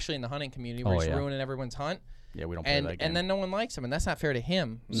to, especially in the hunting community where he's ruining everyone's hunt. Yeah, we don't play that game. And then no one likes him, and that's not fair to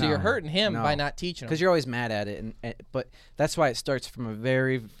him. So you're hurting him by not teaching him. Because you're always mad at it, but that's why it starts from a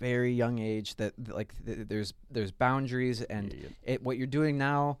very, very young age. That like there's boundaries, and what you're doing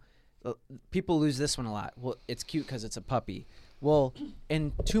now. People lose this one a lot. Well, it's cute because it's a puppy. Well,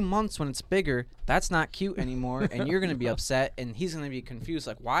 in 2 months when it's bigger, that's not cute anymore, and you're gonna be upset, and he's gonna be confused.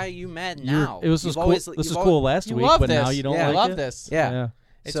 Like, why are you mad now? It was You've cool. always- This you've was al- cool last You week, love but this. now you don't Yeah. I like love it? this. Yeah.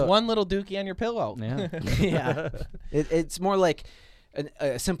 It's So- one little dookie on your pillow. Yeah. Yeah. It's more like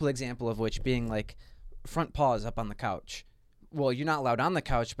a simple example of which being like front paws up on the couch. Well, you're not allowed on the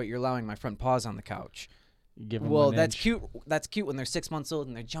couch, but you're allowing my front paws on the couch. Give 'em Well, an that's inch. cute. That's cute when they're 6 months old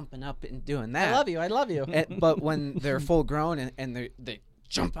and they're jumping up and doing that. I love you. I love you. But when they're full grown and they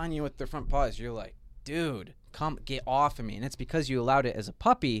jump on you with their front paws, you're like, dude, come get off of me. And it's because you allowed it as a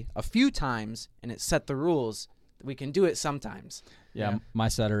puppy a few times and it set the rules. We can do it sometimes. Yeah, my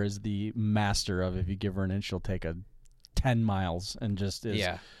setter is the master of if you give her an inch, she'll take 10 miles and just is.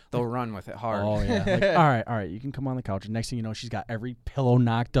 They'll run with it hard. Oh yeah. Like, all right, you can come on the couch. And next thing you know, she's got every pillow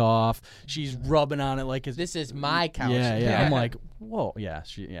knocked off. She's rubbing on it like it's. This is my couch. Yeah. I'm like, whoa, yeah,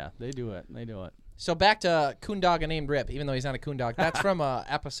 they do it. So back to coon dog named Rip, even though he's not a coon dog. That's from a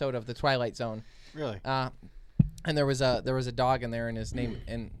episode of The Twilight Zone. Really? And there was a dog in there, and his name,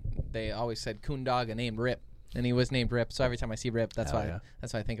 and they always said coon dog named Rip, and he was named Rip. So every time I see Rip, that's why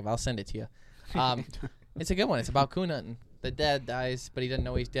I think of. I'll send it to you. It's a good one. It's about coon hunting. The dad dies, but he doesn't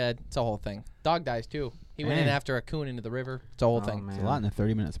know he's dead. It's a whole thing. Dog dies too. He went in Dang. after a coon into the river. It's a whole thing. It's a lot in a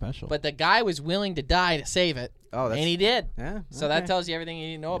 30-minute special. But the guy was willing to die to save it, Oh, and that's, he did. yeah. So that okay. tells you everything you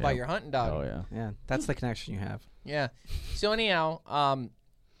need to know about your hunting dog. Oh yeah. Yeah, that's the connection you have. Yeah. So anyhow,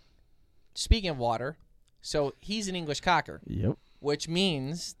 speaking of water, so he's an English Cocker, Yep. which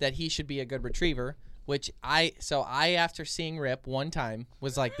means that he should be a good retriever. Which I after seeing Rip one time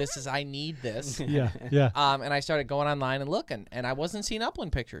was like, I need this. Yeah. And I started going online and looking, and I wasn't seeing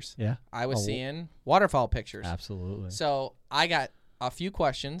upland pictures. Yeah. I was seeing waterfowl pictures. Absolutely. So I got a few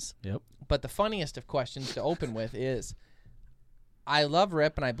questions. Yep. But the funniest of questions to open with is, I love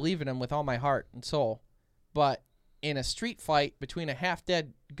Rip and I believe in him with all my heart and soul, but in a street fight between a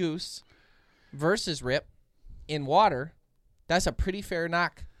half-dead goose versus Rip in water, that's a pretty fair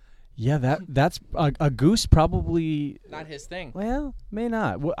knock. Yeah, that's a goose probably. Not his thing. Well, may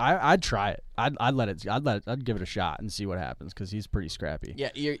not. Well, I'd try it. I'd give it a shot and see what happens because he's pretty scrappy. Yeah,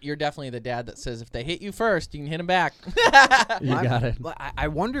 you're definitely the dad that says if they hit you first, you can hit them back. You got it. Well, I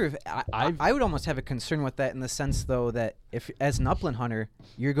wonder if I would almost have a concern with that in the sense, though, that if as an upland hunter,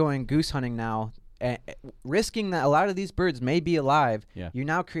 you're going goose hunting now, risking that a lot of these birds may be alive, Yeah. you're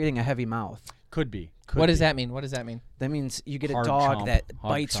now creating a heavy mouth. Could be. What does that mean? What does that mean? That means you get Hard a dog chomp. that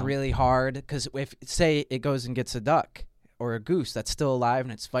Hard bites chomp. really hard because if, say, it goes and gets a duck or a goose that's still alive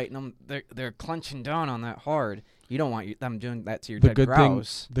and it's fighting them, they're clenching down on that hard. You don't want them doing that to your dead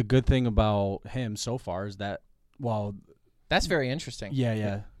grouse. The good thing about him so far is that That's very interesting.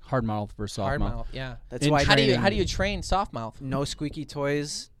 hard mouth versus soft Hard mouth. mouth, yeah. That's In why How do you training train soft mouth? no squeaky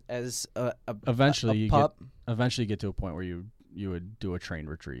toys as a Eventually, a you pup. eventually get to a point where you would do a trained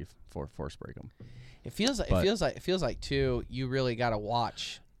retrieve for force break them. It feels But- like too. You really got to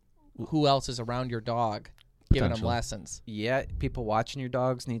watch who else is around your dog, giving them Potentially. lessons. Yeah, people watching your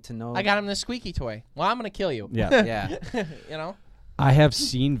dogs need to know. I got him this squeaky toy. Well, I'm gonna kill you. Yeah. Yeah. You know. I have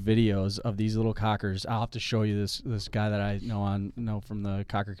seen videos of these little cockers. I'll have to show you this guy that I know from the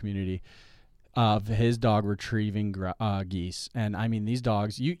cocker community of his dog retrieving geese. And I mean, these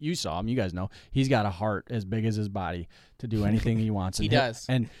dogs, you saw him, you guys know, he's got a heart as big as his body to do anything he wants. He And does.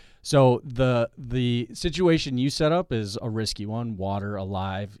 And so the situation you set up is a risky one, water,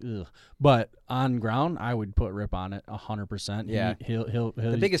 alive, but on ground, I would put Rip on it 100%. Yeah. He'll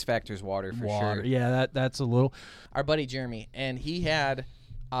The biggest factor is water for water. sure. Yeah, that's a little. Our buddy Jeremy, and he had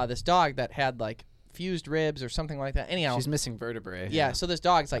this dog that had like fused ribs or something like that. Anyhow, She's missing vertebrae. yeah. So this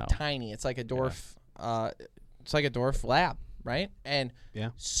dog's like No. tiny. It's like a dwarf. It's like a dwarf lab, right? And Yeah.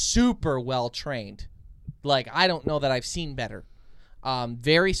 super well trained. Like I don't know that I've seen better.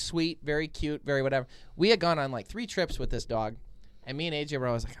 Very sweet, very cute, very whatever. We had gone on like 3 trips with this dog, and me and AJ were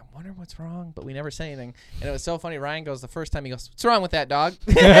always like, I wonder what's wrong, but we never say anything. And it was so funny. Ryan goes the first time, he goes, "What's wrong with that dog?"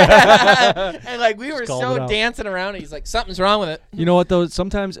 And like we were called it so out. dancing around, and he's like, "Something's wrong with it." You know what though?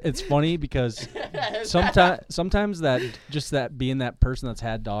 Sometimes it's funny because sometimes that being that person that's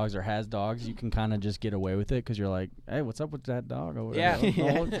had dogs or has dogs, you can kind of just get away with it because you're like, hey, what's up with that dog? Or whatever.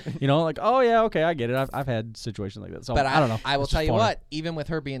 You know, like, oh yeah, okay, I get it. I've had situations like that. So But I don't know. I will It's tell just you funny. what, even with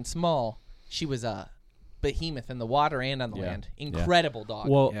her being small, she was a behemoth in the water and on the Yeah. land. Incredible dog.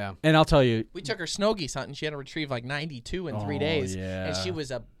 Well, Yeah. and I'll tell you, We took her snow geese hunting. She had to retrieve like 92 in 3 Oh, days. yeah. And she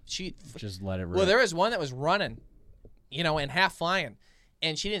was she. just let it rip. Well, there was one that was running, and half flying,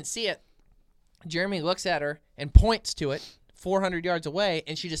 and she didn't see it. Jeremy looks at her and points to it 400 yards away,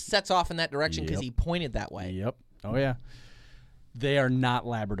 and she just sets off in that direction because Yep. he pointed that way. Yep. Oh yeah. They are not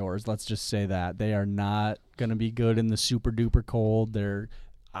Labradors. Let's just say that they are not going to be good in the super duper cold.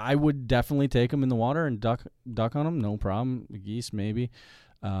 I would definitely take them in the water and duck on them. No problem. The geese maybe.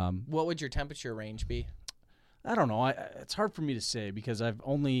 What would your temperature range be? I don't know. It's hard for me to say because I've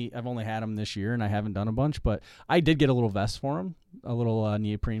only had them this year and I haven't done a bunch. But I did get a little vest for him, a little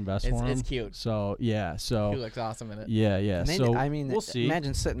neoprene vest for him. It's cute. So yeah. He looks awesome in it. Yeah. And So I mean, we'll see.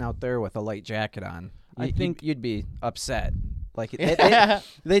 Imagine sitting out there with a light jacket on. I think you'd be upset. Like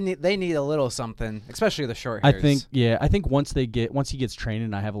they need a little something, especially the short hairs. I think once he gets trained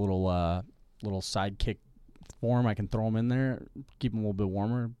and I have a little sidekick for him, I can throw him in there, keep him a little bit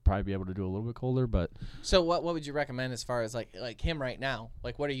warmer, probably be able to do a little bit colder. But so what would you recommend as far as like him right now?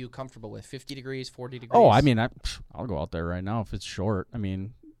 Like what are you comfortable with? 50 degrees, 40 degrees? Oh, I mean, I'll go out there right now if it's short. I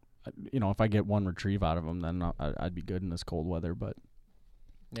mean, if I get one retrieve out of him, then I'd be good in this cold weather. But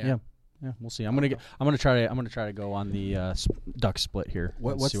yeah, we'll see. I'm gonna try to go on the duck split here.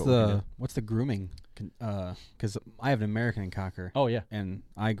 What's the grooming? Because I have an American cocker. Oh yeah, and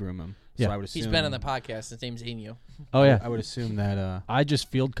I groom him. Yeah. So I would assume he's been on the podcast. His name's Enu. Oh yeah, I would assume that. I just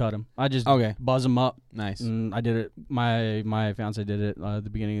field cut him. I just buzz him up. Nice. I did it. My fiance did it at the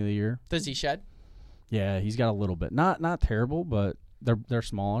beginning of the year. Does he shed? Yeah, he's got a little bit. Not terrible, but they're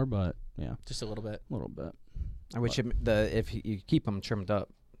smaller. But yeah, just a little bit. I wish if you keep them trimmed up,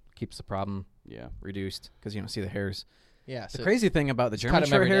 keeps the problem reduced because you don't see the hairs. Yeah. The crazy thing about the German cut 'em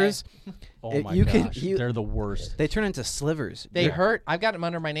short every day. hairs, oh my you gosh, can they're the worst. they turn into slivers. They hurt. I've got them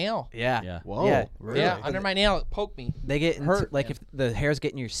under my nail. Yeah. Whoa. Yeah. Really? Yeah, under my nail, it poked me. They get Hurt, like man. if the hairs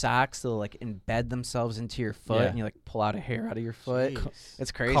get in your socks, they'll like embed themselves into your foot, Yeah. and you like pull out a hair out of your foot. Jeez.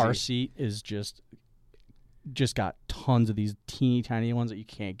 It's crazy. Car seat is just got tons of these teeny tiny ones that you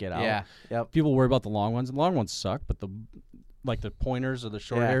can't get out. Yeah. Yep. People worry about the long ones. The long ones suck, but the pointers or the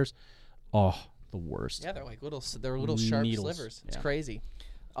short hairs, the worst. Yeah, they're like little sharp Needles. slivers. It's Yeah. crazy.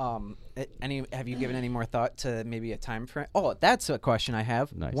 Have you given any more thought to maybe a time frame? Oh, that's a question I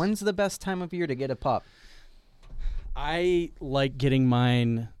have. Nice. When's the best time of year to get a pup? I like getting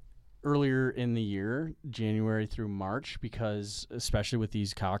mine earlier in the year, January through March, because especially with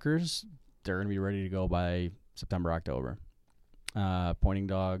these cockers, they're going to be ready to go by September, October. Pointing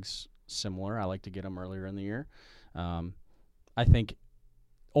dogs, similar. I like to get them earlier in the year. I think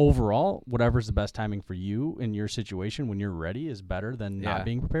overall, whatever's the best timing for you in your situation when you're ready is better than not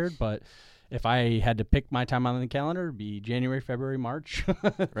being prepared. But if I had to pick my time on the calendar, it'd be January, February, March.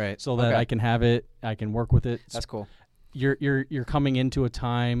 Right. So that I can have it, I can work with it. That's cool. You're coming into a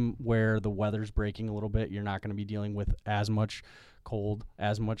time where the weather's breaking a little bit. You're not going to be dealing with as much cold,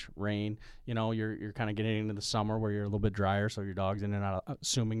 as much rain. You're kind of getting into the summer where you're a little bit drier, so your dog's in and out of,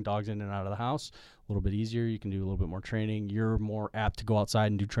 assuming dog's in and out of the house, a little bit easier. You can do a little bit more training. You're more apt to go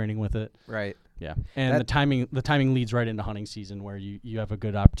outside and do training with it. Right. Yeah. And the timing leads right into hunting season where you have a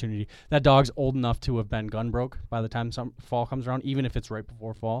good opportunity. That dog's old enough to have been gun broke by the time fall comes around, even if it's right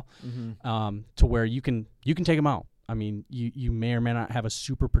before fall, to where you can take him out. I mean, you may or may not have a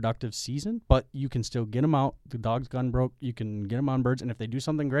super productive season, but you can still get them out. The dog's gun broke. You can get them on birds. And if they do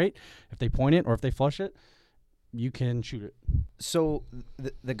something great, if they point it or if they flush it, you can shoot it. So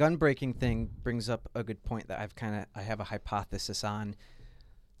the gun breaking thing brings up a good point that I have a hypothesis on,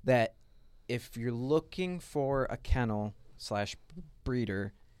 that if you're looking for a kennel /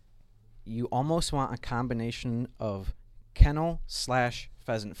 breeder, you almost want a combination of kennel /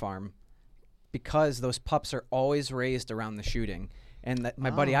 pheasant farm, because those pups are always raised around the shooting. And my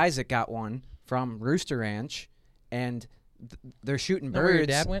buddy Isaac got one from Rooster Ranch, and they're shooting Know where your birds.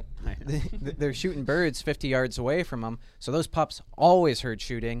 dad went? They're shooting birds 50 yards away from them, so those pups always heard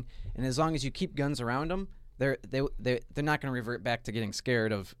shooting. And as long as you keep guns around them, they're not going to revert back to getting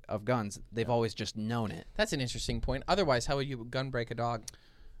scared of guns. They've always just known it. That's an interesting point. Otherwise, how would you gun break a dog?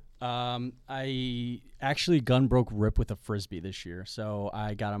 I actually gun broke Rip with a Frisbee this year, so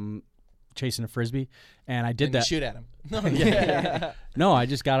I got him chasing a Frisbee, and I did And that. you shoot at him. No, No, I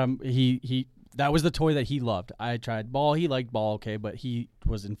just got him. He that was the toy that he loved. I tried ball. He liked ball, okay, but he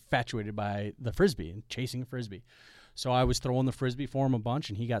was infatuated by the Frisbee and chasing a Frisbee. So I was throwing the Frisbee for him a bunch,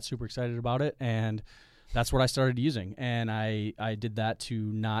 and he got super excited about it, and that's what I started using. And I did that to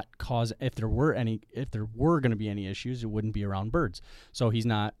not cause, if there were going to be any issues, it wouldn't be around birds. So he's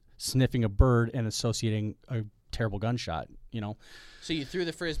not sniffing a bird and associating a terrible gunshot, So you threw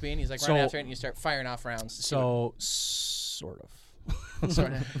the Frisbee, and he's like, So- run after it, and you start firing off rounds. So sort of.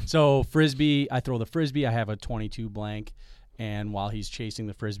 Sort of. So Frisbee, I throw the Frisbee. I have a 22 blank, and while he's chasing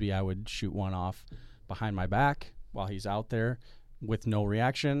the Frisbee, I would shoot one off behind my back while he's out there with no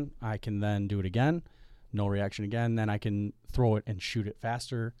reaction. I can then do it again, no reaction again. Then I can throw it and shoot it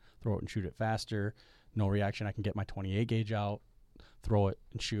faster, throw it and shoot it faster, no reaction. I can get my 28 gauge out, throw it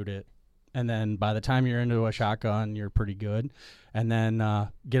and shoot it. And then by the time you're into a shotgun, you're pretty good. And then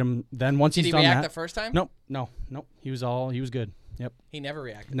get him. Then once Did he's he done react that, the first time? nope. He was good. Yep, He never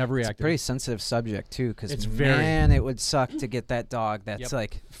reacted. never It's a reacted. pretty sensitive subject too, because It's very- man, it would suck to get that dog that's Yep.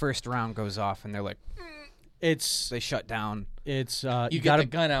 like first round goes off and they're like It's they shut down. You get gotta the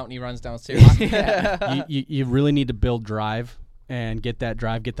gun out and he runs downstairs. you really need to build drive and get that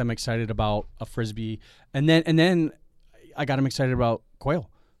drive, get them excited about a Frisbee, and then I got him excited about quail.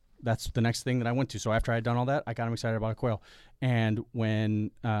 That's the next thing that I went to. So after I had done all that, I got him excited about a quail. And when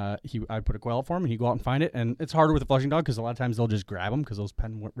I put a quail out for him, and he'd go out and find it. And it's harder with a flushing dog because a lot of times they'll just grab them because those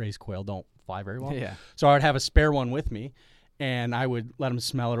pen-raised quail don't fly very well. Yeah. So I would have a spare one with me, and I would let him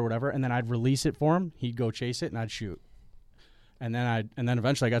smell it or whatever, and then I'd release it for him. He'd go chase it, and I'd shoot. And then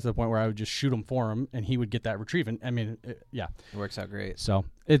eventually I got to the point where I would just shoot him for him, and he would get that retrieve. And I mean, yeah. It works out great. So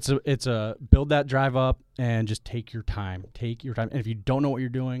it's a build that drive up and just take your time. Take your time. And if you don't know what you're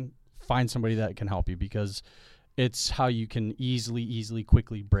doing, find somebody that can help you, because it's how you can easily,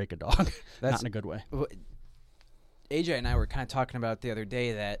 quickly break a dog. Not in a good way. AJ and I were kind of talking about the other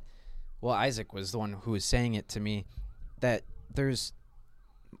day that, well, Isaac was the one who was saying it to me, that there's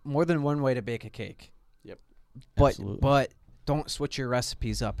more than one way to bake a cake. Yep. But don't switch your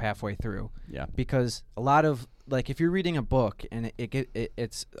recipes up halfway through. Yeah. Because a lot of, like, if you're reading a book and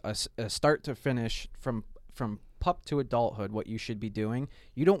it's a start to finish from pup to adulthood, what you should be doing,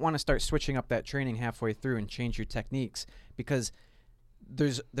 you don't want to start switching up that training halfway through and change your techniques, because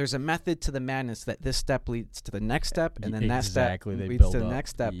there's a method to the madness that this step leads to the next step, and then that step they leads build to the up.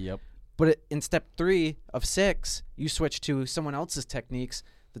 next step. Yep. But in step 3 of 6, you switch to someone else's techniques,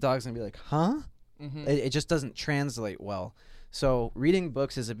 the dog's going to be like, huh? Mm-hmm. It just doesn't translate well. So reading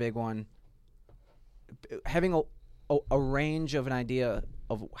books is a big one. Having a range of an idea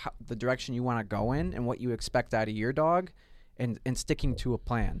of how, the direction you want to go in and what you expect out of your dog, and sticking to a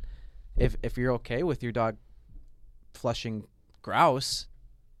plan. If you're okay with your dog flushing grouse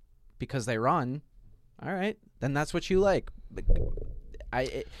because they run, all right, then that's what you like.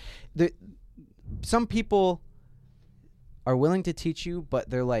 Some people are willing to teach you, but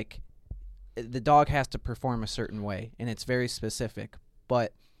they're like, the dog has to perform a certain way, and it's very specific.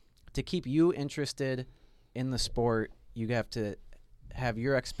 But to keep you interested in the sport, you have to have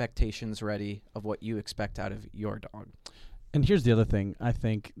your expectations ready of what you expect out of your dog. And here's the other thing. I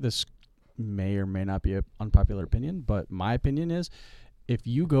think this may or may not be an unpopular opinion, but my opinion is, if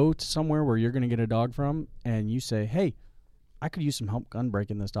you go to somewhere where you're going to get a dog from and you say, hey, I could use some help gun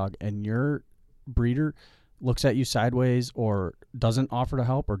breaking this dog, and your breeder looks at you sideways or doesn't offer to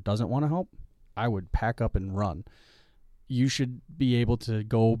help or doesn't want to help, I would pack up and run. You should be able to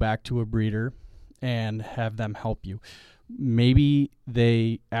go back to a breeder and have them help you. Maybe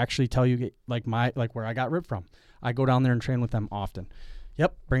they actually tell you, like where I got ripped from. I go down there and train with them often.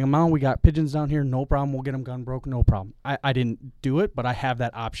 Yep, bring them on. We got pigeons down here. No problem. We'll get them gun broke. No problem. I didn't do it, but I have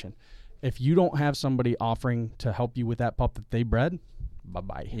that option. If you don't have somebody offering to help you with that pup that they bred,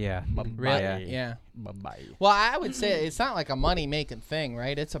 bye-bye. Yeah. Really? Yeah. Bye-bye. Well, I would say it's not like a money-making thing,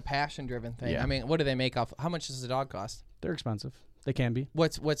 right? It's a passion-driven thing. Yeah. I mean, what do they make off? How much does a dog cost? They're expensive. They can be.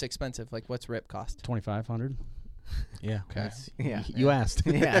 What's expensive? Like, what's rip cost? $2,500. Yeah. Okay. Yeah. You asked.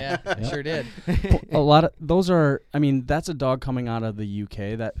 Yeah, sure did. A lot of those are, I mean, that's a dog coming out of the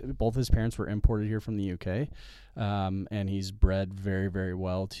UK that both his parents were imported here from the UK. And he's bred very, very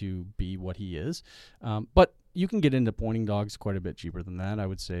well to be what he is. But you can get into pointing dogs quite a bit cheaper than that. I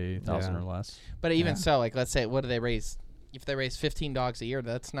would say 1,000 or less. But even so, like, let's say, what do they raise? If they raise 15 dogs a year,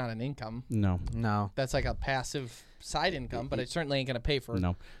 that's not an income. No. That's like a passive side income, but it certainly ain't going to pay for,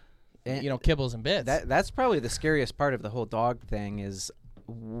 No. kibbles and bits. That's probably the scariest part of the whole dog thing is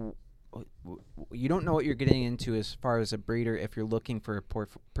you don't know what you're getting into as far as a breeder if you're looking for a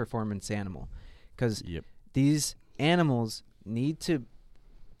performance animal, because these animals need to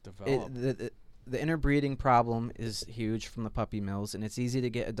Develop. The interbreeding problem is huge from the puppy mills, and it's easy to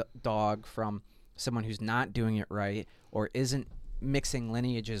get a dog from someone who's not doing it right or isn't mixing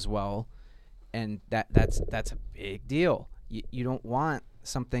lineages well, and that's a big deal. You don't want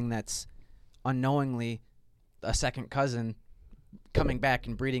something that's unknowingly a second cousin coming back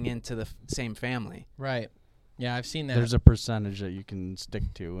and breeding into the same family. Right. Yeah, I've seen that. There's a percentage that you can stick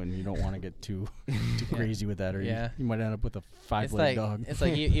to, and you don't want to get too crazy with that, or you might end up with a five-legged dog. It's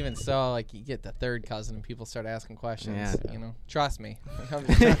like even so, like, you get the third cousin and people start asking questions. Yeah. Trust me.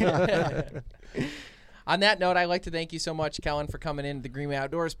 On that note, I'd like to thank you so much, Kellen, for coming into the Greenway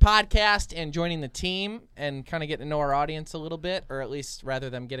Outdoors podcast and joining the team and kind of getting to know our audience a little bit, or at least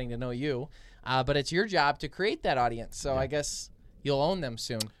rather them getting to know you. But it's your job to create that audience, so I guess you'll own them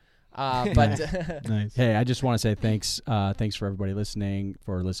soon. But Nice. Hey, I just want to say thanks. Thanks for everybody listening,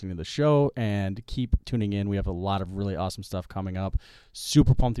 for listening to the show, and keep tuning in. We have a lot of really awesome stuff coming up.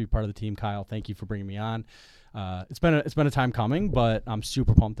 Super pumped to be part of the team, Kyle. Thank you for bringing me on. It's been a time coming, but I'm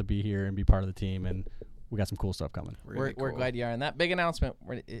super pumped to be here and be part of the team, and we got some cool stuff coming. we're glad you are. And that big announcement,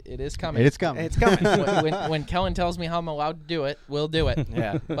 it is coming. It's coming. It's coming. when Kellen tells me how I'm allowed to do it, we'll do it.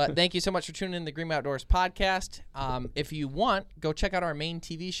 Yeah. But thank you so much for tuning in to the Green Bay Outdoors podcast. If you want, go check out our main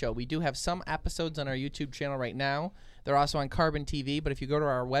TV show. We do have some episodes on our YouTube channel right now. They're also on Carbon TV. But if you go to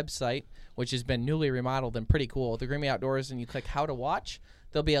our website, which has been newly remodeled and pretty cool, the Green Bay Outdoors, and you click How to Watch,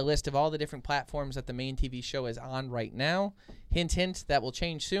 there'll be a list of all the different platforms that the main TV show is on right now. Hint, hint, that will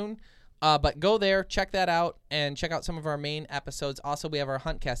change soon. But go there, check that out, and check out some of our main episodes. Also, we have our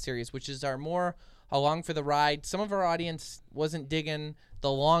Huntcast series, which is our more along for the ride. Some of our audience wasn't digging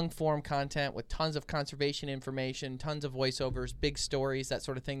the long-form content with tons of conservation information, tons of voiceovers, big stories, that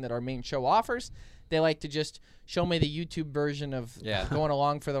sort of thing that our main show offers. They like to just show me the YouTube version of going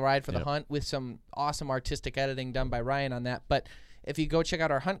along for the ride for the hunt with some awesome artistic editing done by Ryan on that. But if you go check out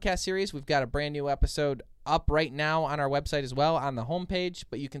our Huntcast series, we've got a brand new episode up right now on our website as well on the homepage,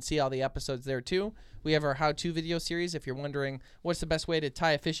 but you can see all the episodes there too. We have our how-to video series. If you're wondering what's the best way to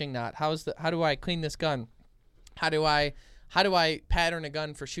tie a fishing knot, how do I clean this gun? How do I pattern a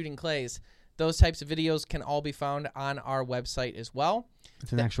gun for shooting clays? Those types of videos can all be found on our website as well.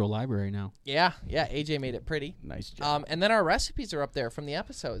 It's an actual library now. Yeah, AJ made it pretty. Nice job. And then our recipes are up there from the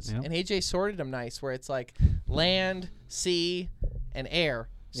episodes. Yep. And AJ sorted them nice, where it's like land, sea, and air.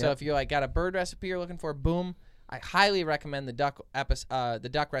 So if you got a bird recipe you're looking for, boom. I highly recommend the duck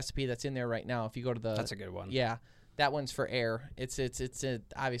recipe that's in there right now. If you go to That's a good one. Yeah, that one's for air. It's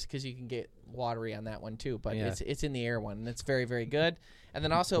obvious because you can get watery on that one too, but it's in the air one, and it's very, very good. And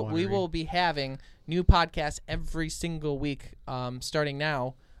then also we will be having new podcasts every single week, starting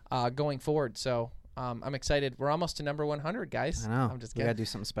now, going forward. So I'm excited. We're almost to number 100, guys. I know. I'm just We kidding. gotta do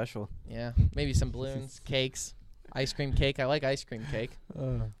something special. Yeah, maybe some balloons, cakes, ice cream cake. I like ice cream cake.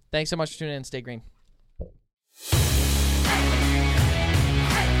 Thanks so much for tuning in. Stay green.